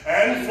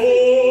and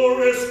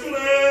forest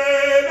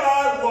glade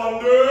I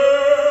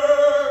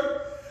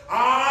wander.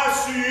 I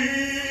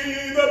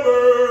see the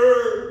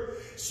bird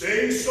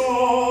sing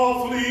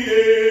softly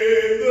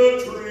in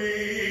the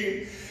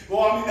tree.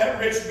 Well, I mean, that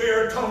rich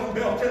baritone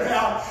belted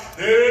out.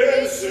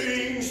 Then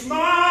sings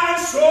my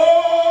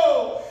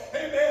soul.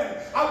 Amen.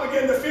 I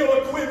began to feel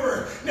a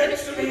quiver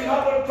next to me, and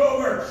I looked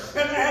over,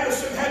 and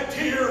Addison had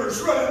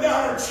tears running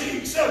down her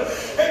cheeks. And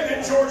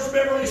then George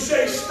Beverly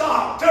Shea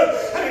stopped,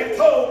 and he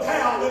told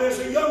Hal that as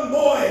a young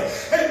boy,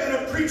 and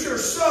then a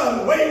preacher's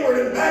son, wayward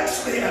and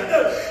backslid,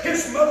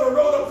 his mother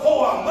wrote a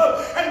poem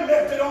and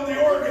left it on the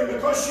organ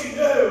because she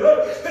knew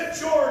that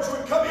George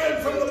would come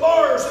in from the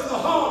bars and the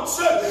haunts,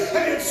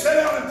 and he'd sit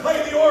down and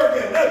play the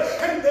organ.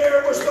 And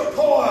there was the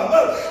poem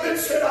that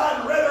said,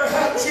 I'd rather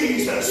have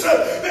Jesus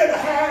than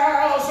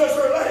houses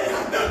or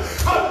land.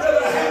 I'd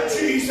rather have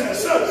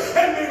Jesus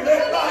and be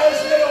led by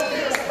his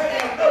nail-pierced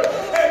hand.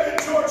 And then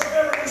George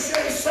Beverly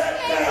Shea sat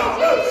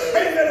down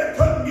and then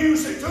put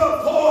music to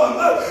a poem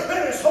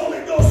that his Holy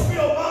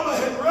Ghost-filled mama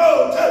had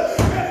wrote.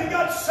 And he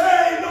got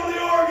saved on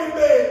the organ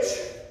bench.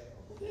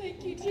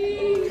 Thank you,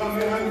 Jesus.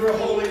 Coming under a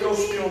Holy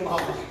Ghost-filled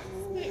mama.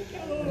 Thank you,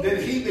 Lord. And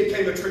then he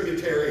became a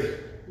tributary.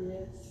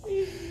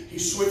 He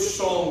switched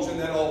songs in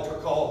that altar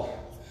call.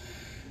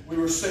 We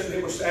were sitting,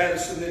 it was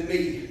Addison and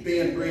me,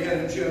 Ben,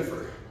 Brianna, and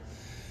Jennifer.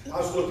 I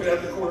was looking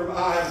out the corner of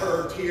my eye,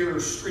 her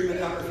tears streaming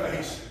down her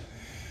face.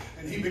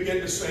 And he began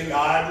to sing,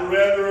 I'd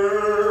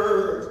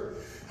rather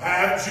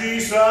have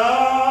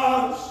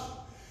Jesus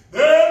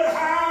than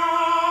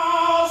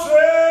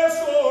houses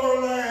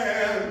or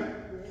land.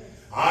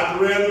 I'd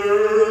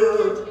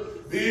rather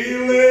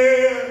be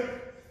led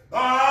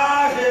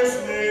by his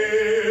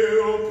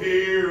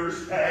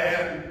nail-pierced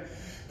hand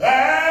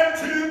than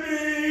to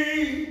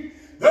be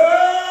the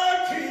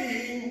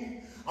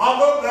king of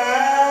a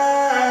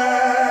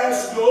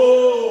vast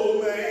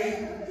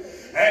domain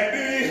and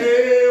be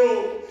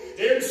held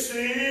in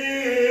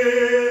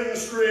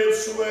sin's great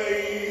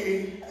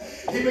sway.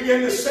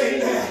 began to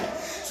sing that,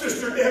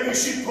 Sister Debbie,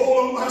 she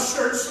pulled on my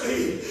shirt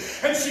sleeve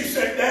and she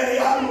said, Daddy,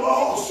 I'm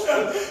lost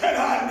and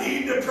I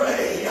need to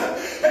pray.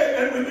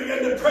 And we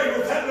began to pray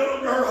with that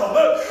little girl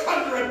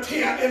under a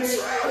tent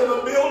inside of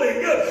a building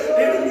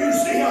in a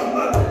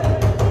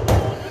museum.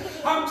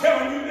 I'm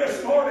telling you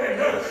this morning,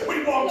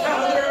 we walked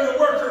out of there and the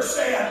worker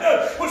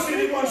said, was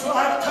anyone's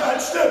life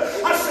touched?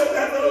 I said,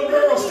 that little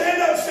girl,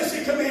 stand up,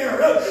 sissy, come here.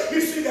 You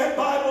see that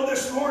Bible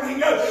this morning?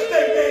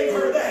 They gave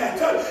her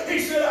that. He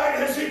said,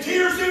 I see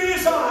tears in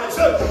his eyes.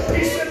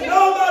 He said,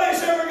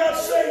 nobody's ever got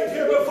saved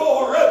here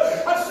before.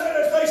 I said,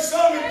 as they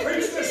sung and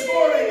preached this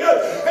morning,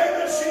 and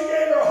then she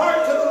gave her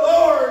heart to the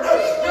Lord.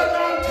 And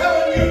I'm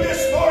telling you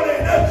this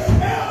morning,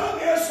 out of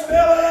this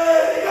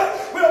belly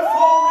will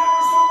flow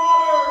rivers of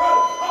water.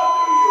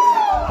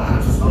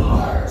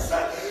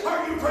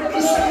 Are you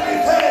producing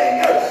anything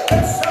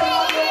that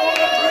somebody want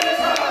to drink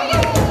from?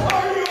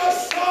 Are you a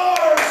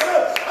source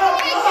of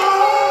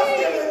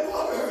life-giving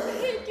water?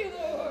 Thank you,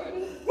 Lord.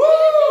 Woo!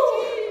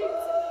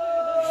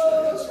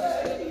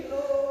 Thank you,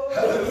 Lord.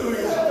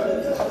 Hallelujah,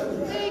 hallelujah,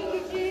 hallelujah. Thank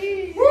you,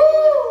 Jesus. Woo!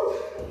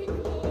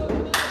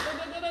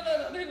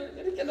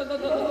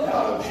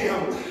 Out of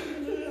him.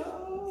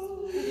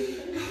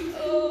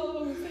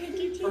 Oh, thank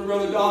you, Jesus. From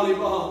Brother Donnie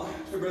Baum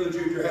to Brother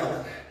Junior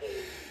Allen.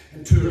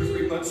 And 2 or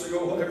 3 months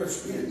ago, whatever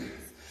it's been,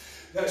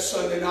 that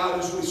Sunday night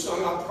as we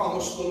sung, I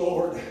promised the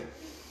Lord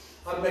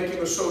I'd make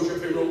him a soldier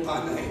if he wrote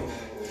my name.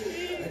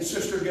 And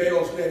Sister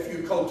Gail's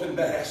nephew, Colton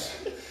Bass,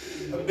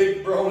 a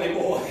big brawny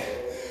boy,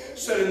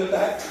 sat in the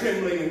back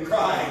trembling and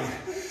crying.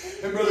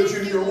 And Brother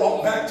Junior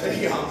walked back to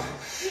him,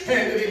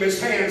 handed him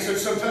his hand, said,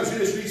 sometimes you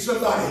just need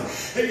somebody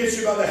that gets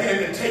you by the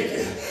hand and take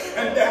you.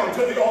 And down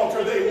to the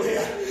altar they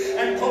went.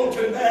 And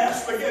Colton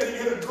Bass began to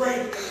get a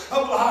drink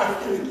of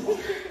life-giving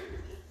water.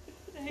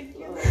 Thank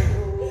you.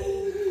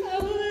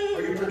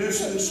 Are you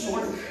producing this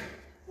morning?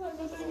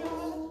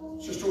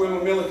 Sister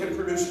Wilma Milliken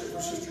produced it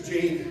for Sister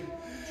Jean.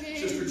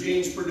 Sister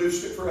Jean's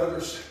produced it for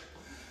others.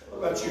 What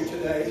about you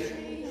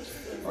today?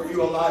 Are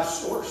you a life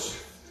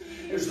source?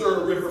 Is there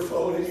a river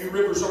flowing in you?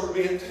 Rivers are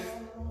meant.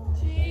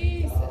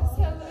 Jesus.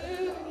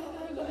 Hallelujah.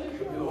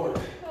 Lord,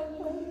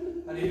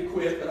 I need to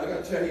quit, but I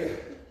got to tell you,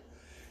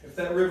 if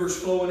that river's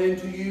flowing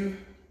into you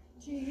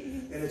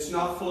and it's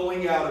not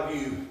flowing out of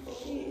you,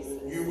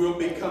 you will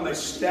become a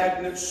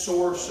stagnant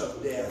source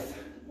of death.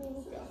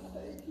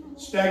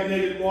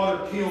 Stagnated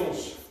water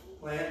kills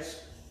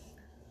plants.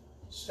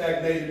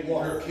 Stagnated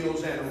water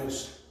kills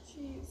animals.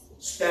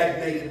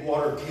 Stagnated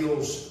water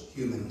kills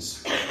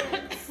humans.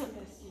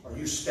 Are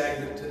you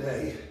stagnant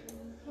today?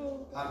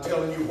 I'm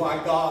telling you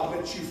why God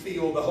lets you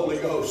feel the Holy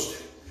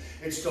Ghost.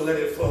 It's to let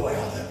it flow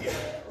out of you.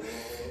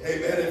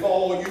 Amen. If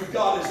all you've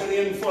got is an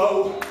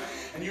inflow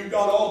and you've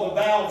got all the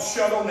valves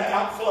shut on the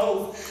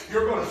outflow,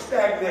 you're going to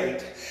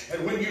stagnate.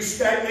 And when you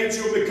stagnate,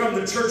 you'll become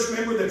the church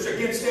member that's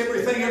against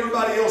everything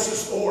everybody else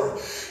is for.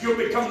 You'll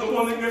become the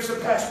one that gives the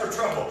pastor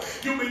trouble.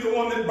 You'll be the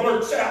one that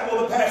blurts out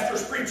while the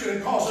pastor's preaching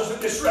and causes a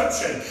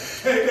disruption.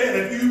 Amen.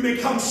 If you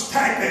become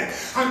stagnant,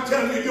 I'm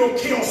telling you, you'll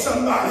kill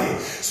somebody.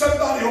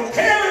 Somebody will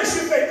perish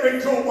if they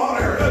drink cold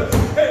water.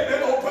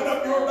 Amen. Open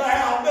up your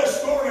valve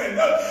this morning, and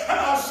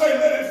I say,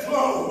 let it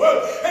flow.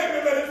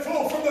 Amen. Let it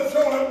flow from the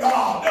throne of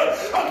God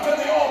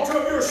unto the altar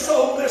of your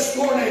soul this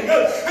morning,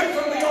 and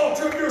from the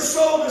altar of your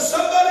soul to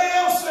somebody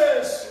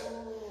else's.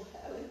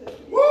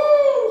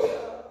 Woo!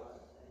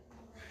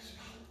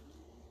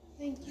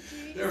 Thank you,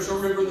 Jesus. There's a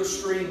river the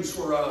streams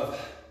whereof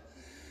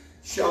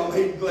shall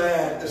make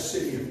glad the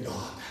city of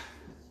God.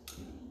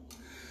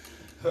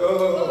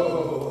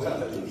 Oh,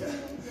 hallelujah.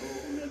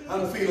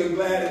 I'm feeling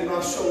glad in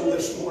my soul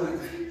this morning.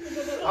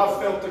 I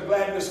felt the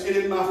gladness get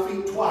in my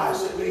feet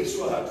twice at least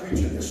while I'm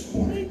preaching this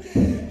morning.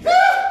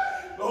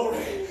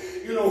 Glory.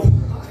 You know,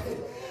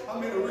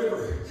 I'm in a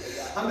river.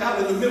 I'm out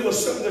in the middle of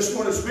something this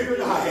morning that's bigger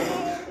than I am.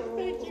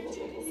 Thank you,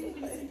 Jesus.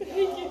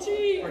 Thank you,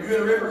 Jesus. Are you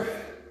in a river?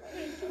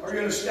 Are you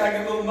in a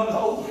stagnant little mud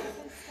hole?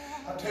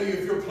 I tell you,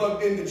 if you're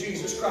plugged into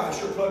Jesus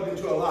Christ, you're plugged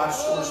into a life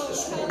source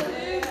this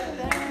morning.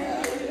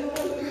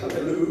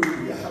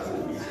 Hallelujah,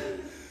 hallelujah.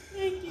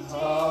 Thank you, Jesus.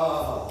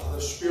 The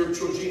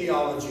spiritual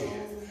genealogy.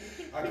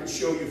 I can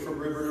show you from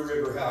river to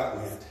river how it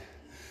went.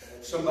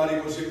 Somebody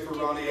was in for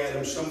Ronnie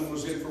Adams. Someone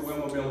was in for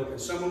Wilma Milliken.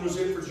 Someone was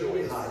in for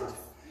Joey Height.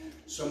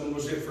 Someone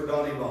was in for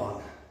Donnie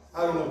Vaughn.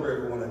 I don't know where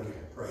every one of you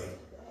prayed.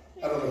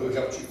 I don't know who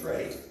helped you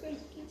pray.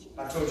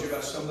 I told you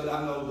about some that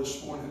I know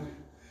this morning.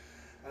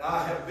 And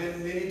I have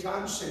been many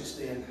times since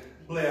then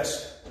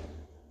blessed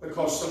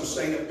because some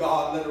saint of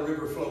God let a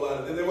river flow out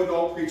of them. They weren't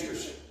all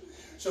preachers.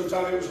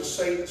 Sometimes it was a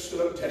saint that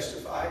stood up and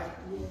testified.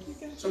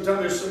 Sometimes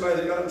there's somebody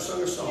that got up and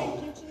sung a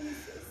song.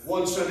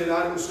 One Sunday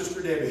night it was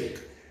Sister Debbie.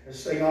 And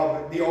saying,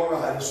 I'll be all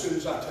right as soon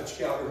as I touch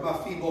Calvary. My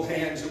feeble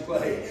hands and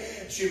play.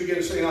 She began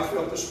to sing, I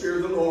felt the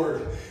Spirit of the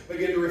Lord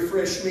begin to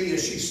refresh me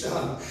as she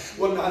sung.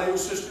 One night it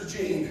was Sister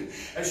Jean,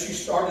 and she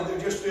started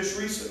it just this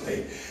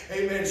recently.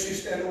 Amen.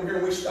 She's standing over here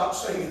and we stopped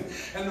singing.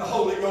 And the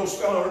Holy Ghost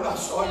fell over and I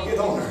saw it get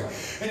on her.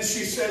 And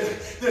she said,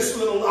 this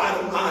little light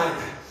of mine,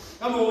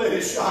 I'm going to let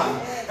to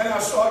shine. And I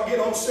saw it get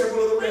on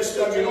several of the rest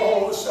of you, and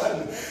all of a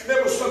sudden,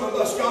 there was some of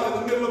us got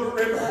in the middle of a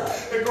river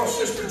because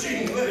Sister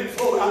Jean let it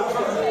flow out of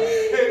her.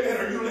 Amen.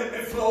 Are you letting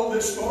it flow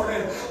this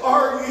morning?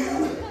 Are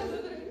you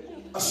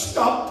a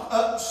stopped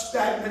up,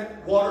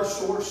 stagnant water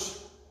source?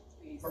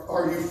 Or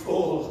are you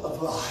full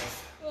of life?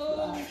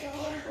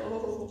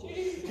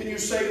 Can you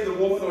say to the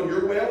woman on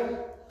your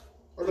well,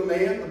 or the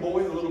man, the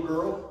boy, the little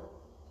girl,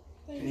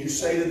 can you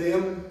say to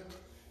them,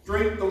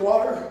 drink the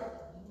water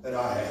that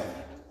I have?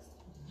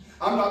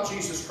 I'm not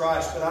Jesus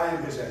Christ, but I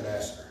am His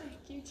ambassador.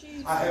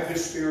 I have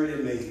His Spirit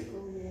in me.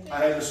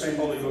 I have the same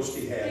Holy Ghost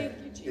He had.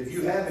 If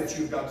you have it,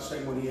 you've got the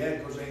same one He had,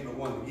 because there ain't no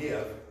one to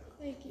give.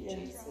 Thank you,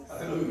 Jesus.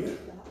 Hallelujah.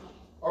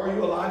 Are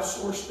you a life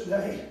source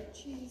today?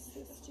 Jesus.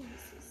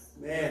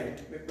 Man,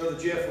 Brother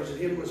Jeff, was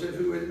it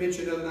who had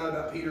mentioned the other night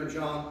about Peter and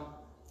John?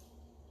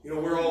 You know,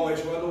 we're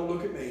always, well, don't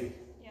look at me.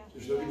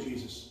 Just look at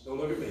Jesus. Don't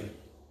look at me.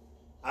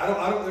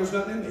 There's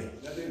nothing in me.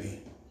 Nothing in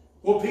me.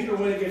 Well, Peter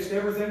went against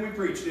everything we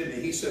preached, didn't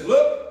he? He said,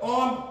 look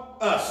on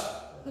us.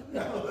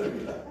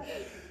 Hallelujah.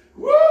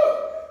 Woo!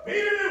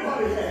 Peter knew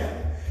what he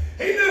had.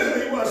 He knew who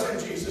he was in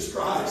Jesus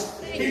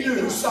Christ. He knew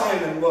who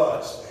Simon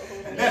was.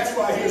 And that's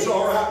why he was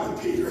all right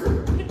with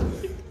Peter.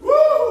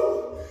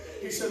 Woo!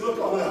 He said, look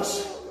on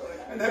us.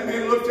 And that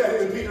man looked at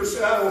him, and Peter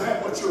said, I don't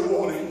have what you're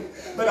wanting,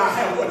 but I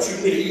have what you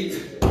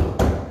need.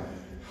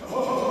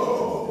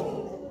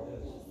 Oh.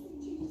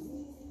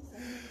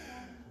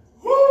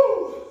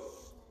 Woo!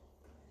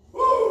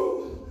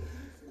 Woo!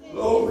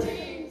 Lord,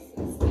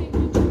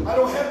 I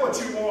don't have what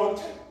you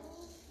want,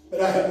 but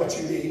I have what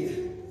you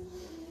need.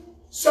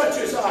 Such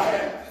as I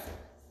have,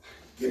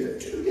 give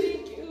it to me.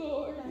 Thank you,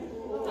 Lord.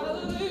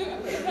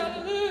 Hallelujah.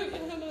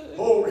 Hallelujah.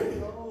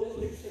 Glory.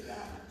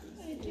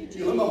 Thank you,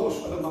 Jesus.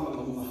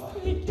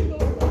 Thank you,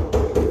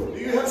 Lord. Do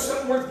you have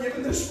something worth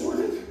giving this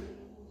morning?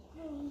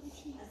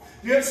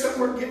 Do you have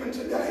something worth giving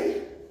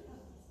today?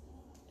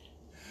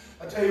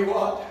 I tell you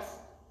what.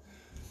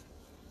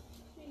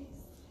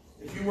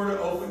 If you were to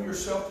open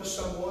yourself to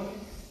someone,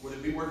 would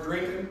it be worth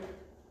drinking?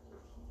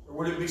 Or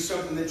would it be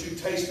something that you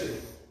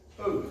tasted?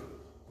 Food.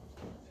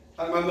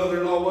 Like my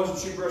mother-in-law was, and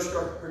she brushed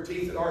her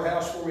teeth at our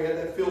house where we had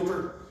that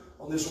filter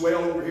on this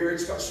well over here.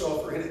 It's got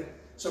sulfur in it.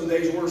 Some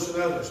days worse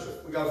than others,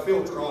 but we got a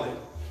filter on it.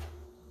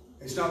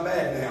 It's not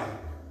bad now.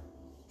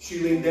 She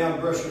leaned down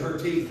brushing her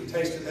teeth and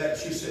tasted that.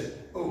 She said,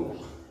 oh,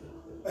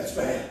 that's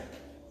bad.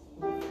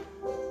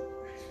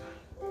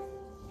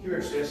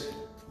 Here, sis.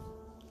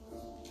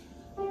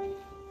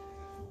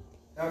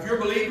 Now, if you're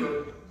a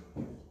believer,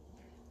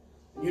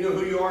 and you know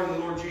who you are in the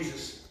Lord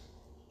Jesus,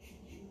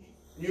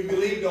 and you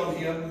believed on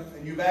Him,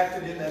 and you've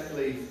acted in that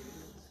belief,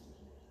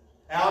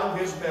 out of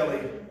His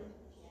belly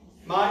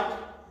might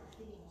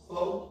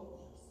flow.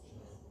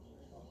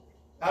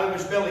 Out of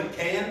His belly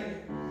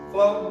can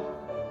flow.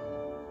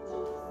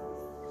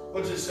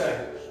 What does it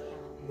say?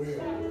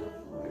 It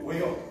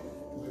will.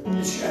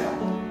 It shall.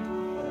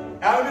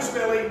 Out of His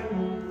belly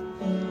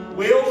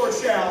will or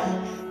shall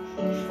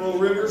flow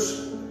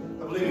rivers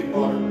of living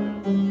water.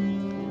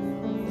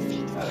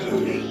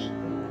 Hallelujah.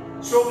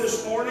 So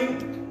this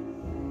morning,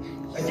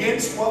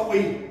 against what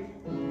we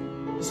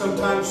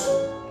sometimes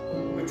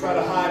we try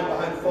to hide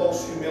behind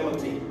false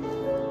humility.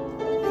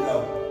 You know,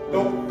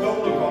 don't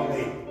look on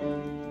me.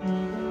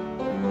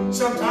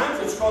 Sometimes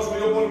it's because we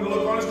don't want them to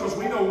look on us because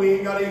we know we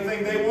ain't got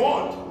anything they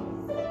want.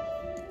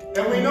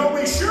 And we know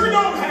we sure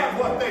don't have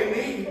what they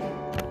need.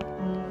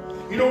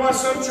 You know why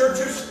some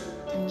churches,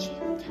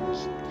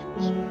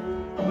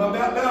 I'm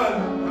about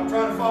done, I'm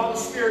trying to follow the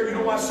Spirit. You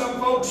know why some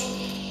folks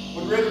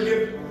would rather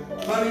give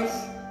money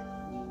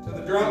to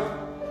the drunk?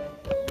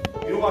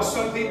 You know why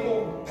some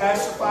people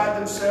pacify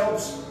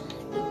themselves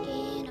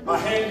by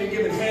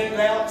giving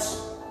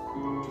handouts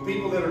to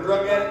people that are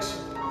drug addicts,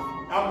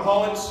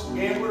 alcoholics,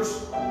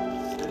 gamblers?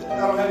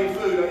 I don't have any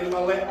food. I need my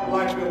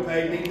light bill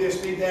paid. Need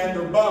this, need that.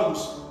 They're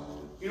bums.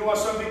 You know why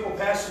some people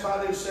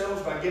pacify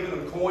themselves by giving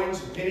them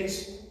coins and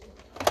pennies?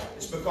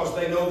 It's because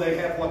they know they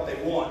have what they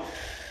want.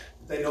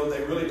 They know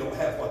they really don't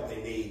have what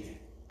they need.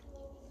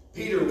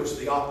 Peter was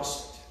the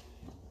opposite.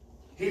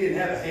 He didn't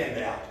have a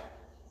handout.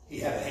 He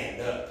had a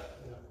hand up.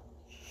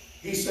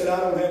 He said, I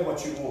don't have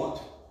what you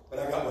want, but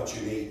I got what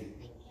you need.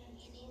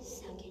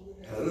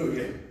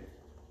 Hallelujah.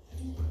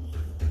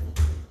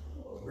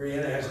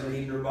 Brianna has a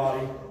need in her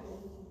body.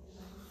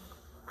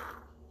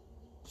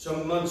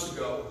 Some months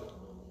ago,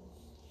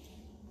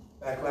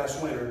 back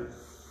last winter,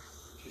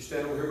 she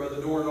stood over here by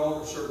the door in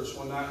altar service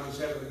one night when we was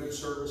having a good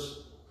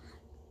service.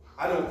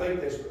 I don't think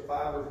there's but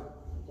 4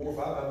 or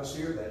 5 of us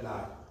here that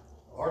night.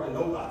 Hardly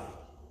nobody.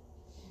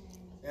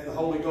 And the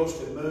Holy Ghost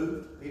had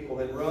moved. People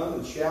had run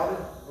and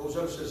shouted. Those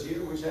of us that's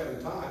here, we was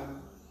having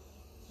time.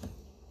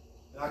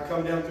 And I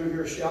come down through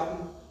here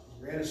shouting.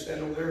 Brianna's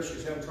standing over there.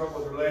 She's having trouble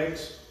with her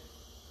legs.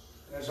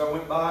 And as I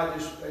went by, I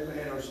just laid my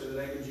hand on her and said, in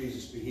the name of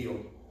Jesus, be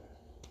healed.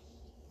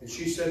 And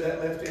she said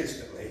that left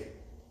instantly.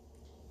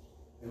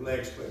 And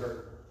legs quit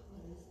hurting.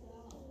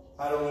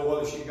 I don't know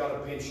whether she got a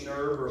pinched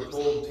nerve or a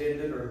pulled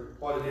tendon or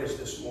what it is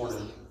this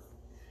morning.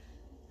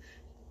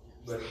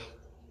 But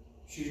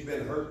she's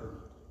been hurting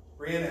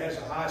Brianna has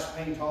the highest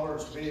pain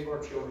tolerance of any of our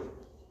children.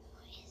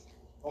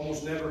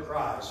 Almost never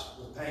cries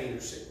with pain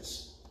or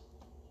sickness.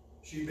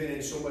 She's been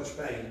in so much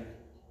pain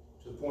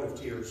to the point of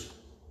tears.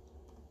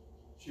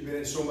 She's been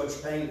in so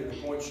much pain to the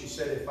point she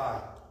said, if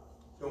I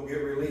don't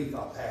get relief,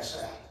 I'll pass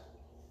out.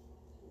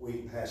 We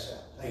pass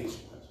out. Pain so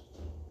much.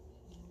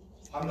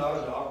 I'm not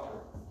a doctor.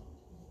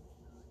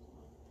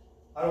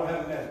 I don't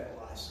have a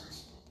medical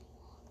license.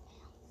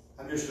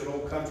 I'm just an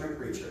old country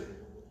preacher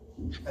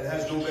that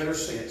has no better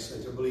sense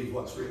than to believe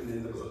what's written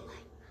in the book.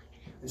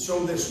 And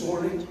so this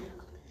morning,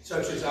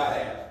 such as I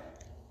have,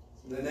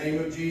 in the name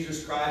of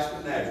Jesus Christ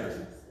of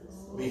Nazareth,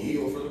 be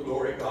healed for the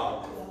glory of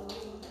God.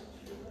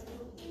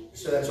 He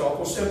said, that's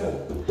awful simple.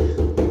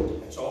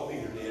 That's all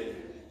Peter did.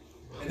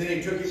 And then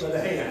he took him by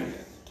the hand.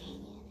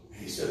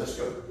 He said, let's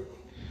go.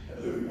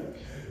 Hallelujah.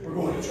 We're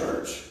going to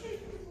church.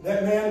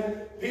 That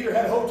man, Peter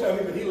had hope of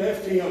him, but he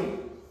left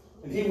him.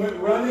 And he went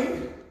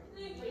running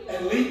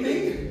and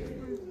leaping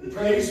and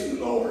praising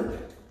the Lord.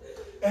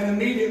 And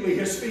immediately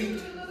his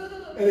feet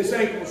and his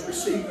ankles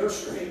received their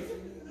strength.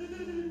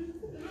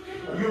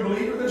 Are you a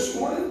believer this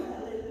morning?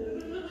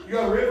 You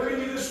got a river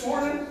in you this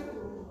morning?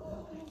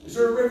 Is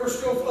there a river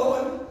still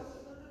flowing?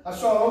 I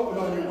saw it open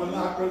on you one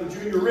night, Brother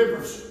Junior.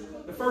 Rivers.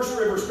 The first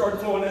river started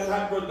flowing that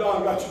night. Brother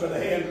Don got you by the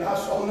hand, and I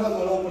saw another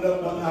one open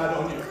up one night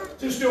on you.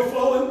 Is it still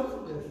flowing?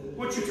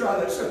 Why don't you try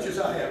that such as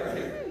I have right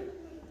here?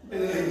 In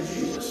the name of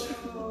Jesus.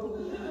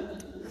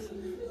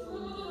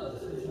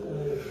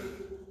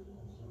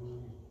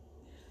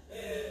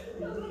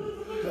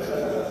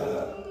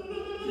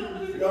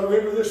 You got a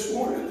river this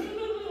morning?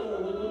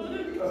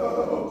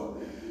 Oh.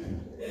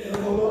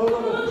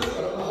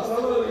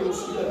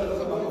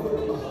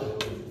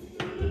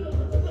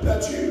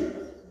 That's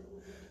you.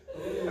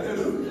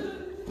 Hallelujah.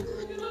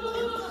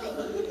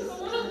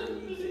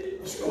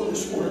 Let's go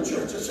this morning,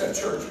 church. It's that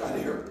church right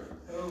here.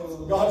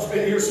 God's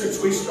been here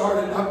since we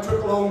started, and I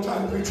took a long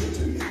time preaching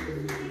to you.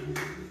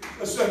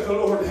 Let's let the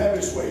Lord have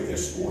his way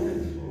this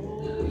morning.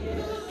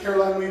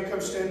 Caroline, will you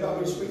come stand by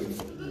me, sweetie?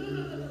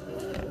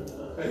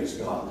 Praise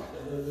God.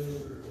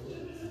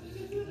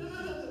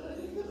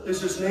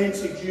 This is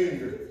Nancy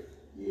Jr.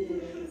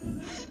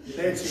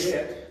 Nancy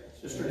Het,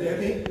 Sister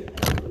Debbie,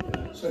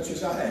 such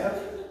as I have.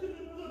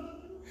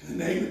 In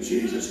the name of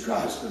Jesus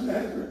Christ of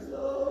Nazareth,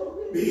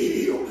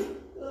 be healed.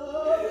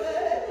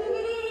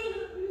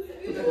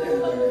 Put that down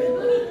there.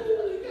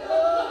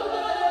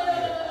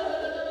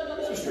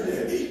 Sister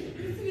Debbie,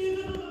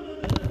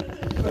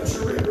 touch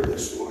your river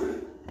this morning.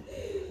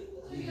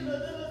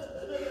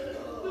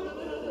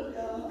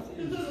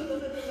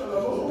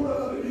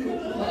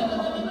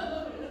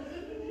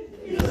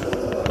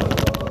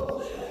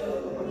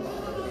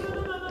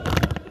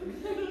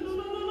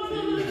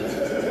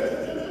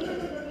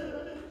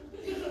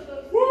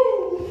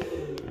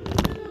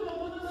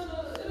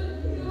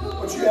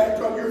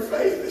 Act on your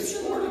faith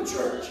this morning,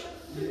 church.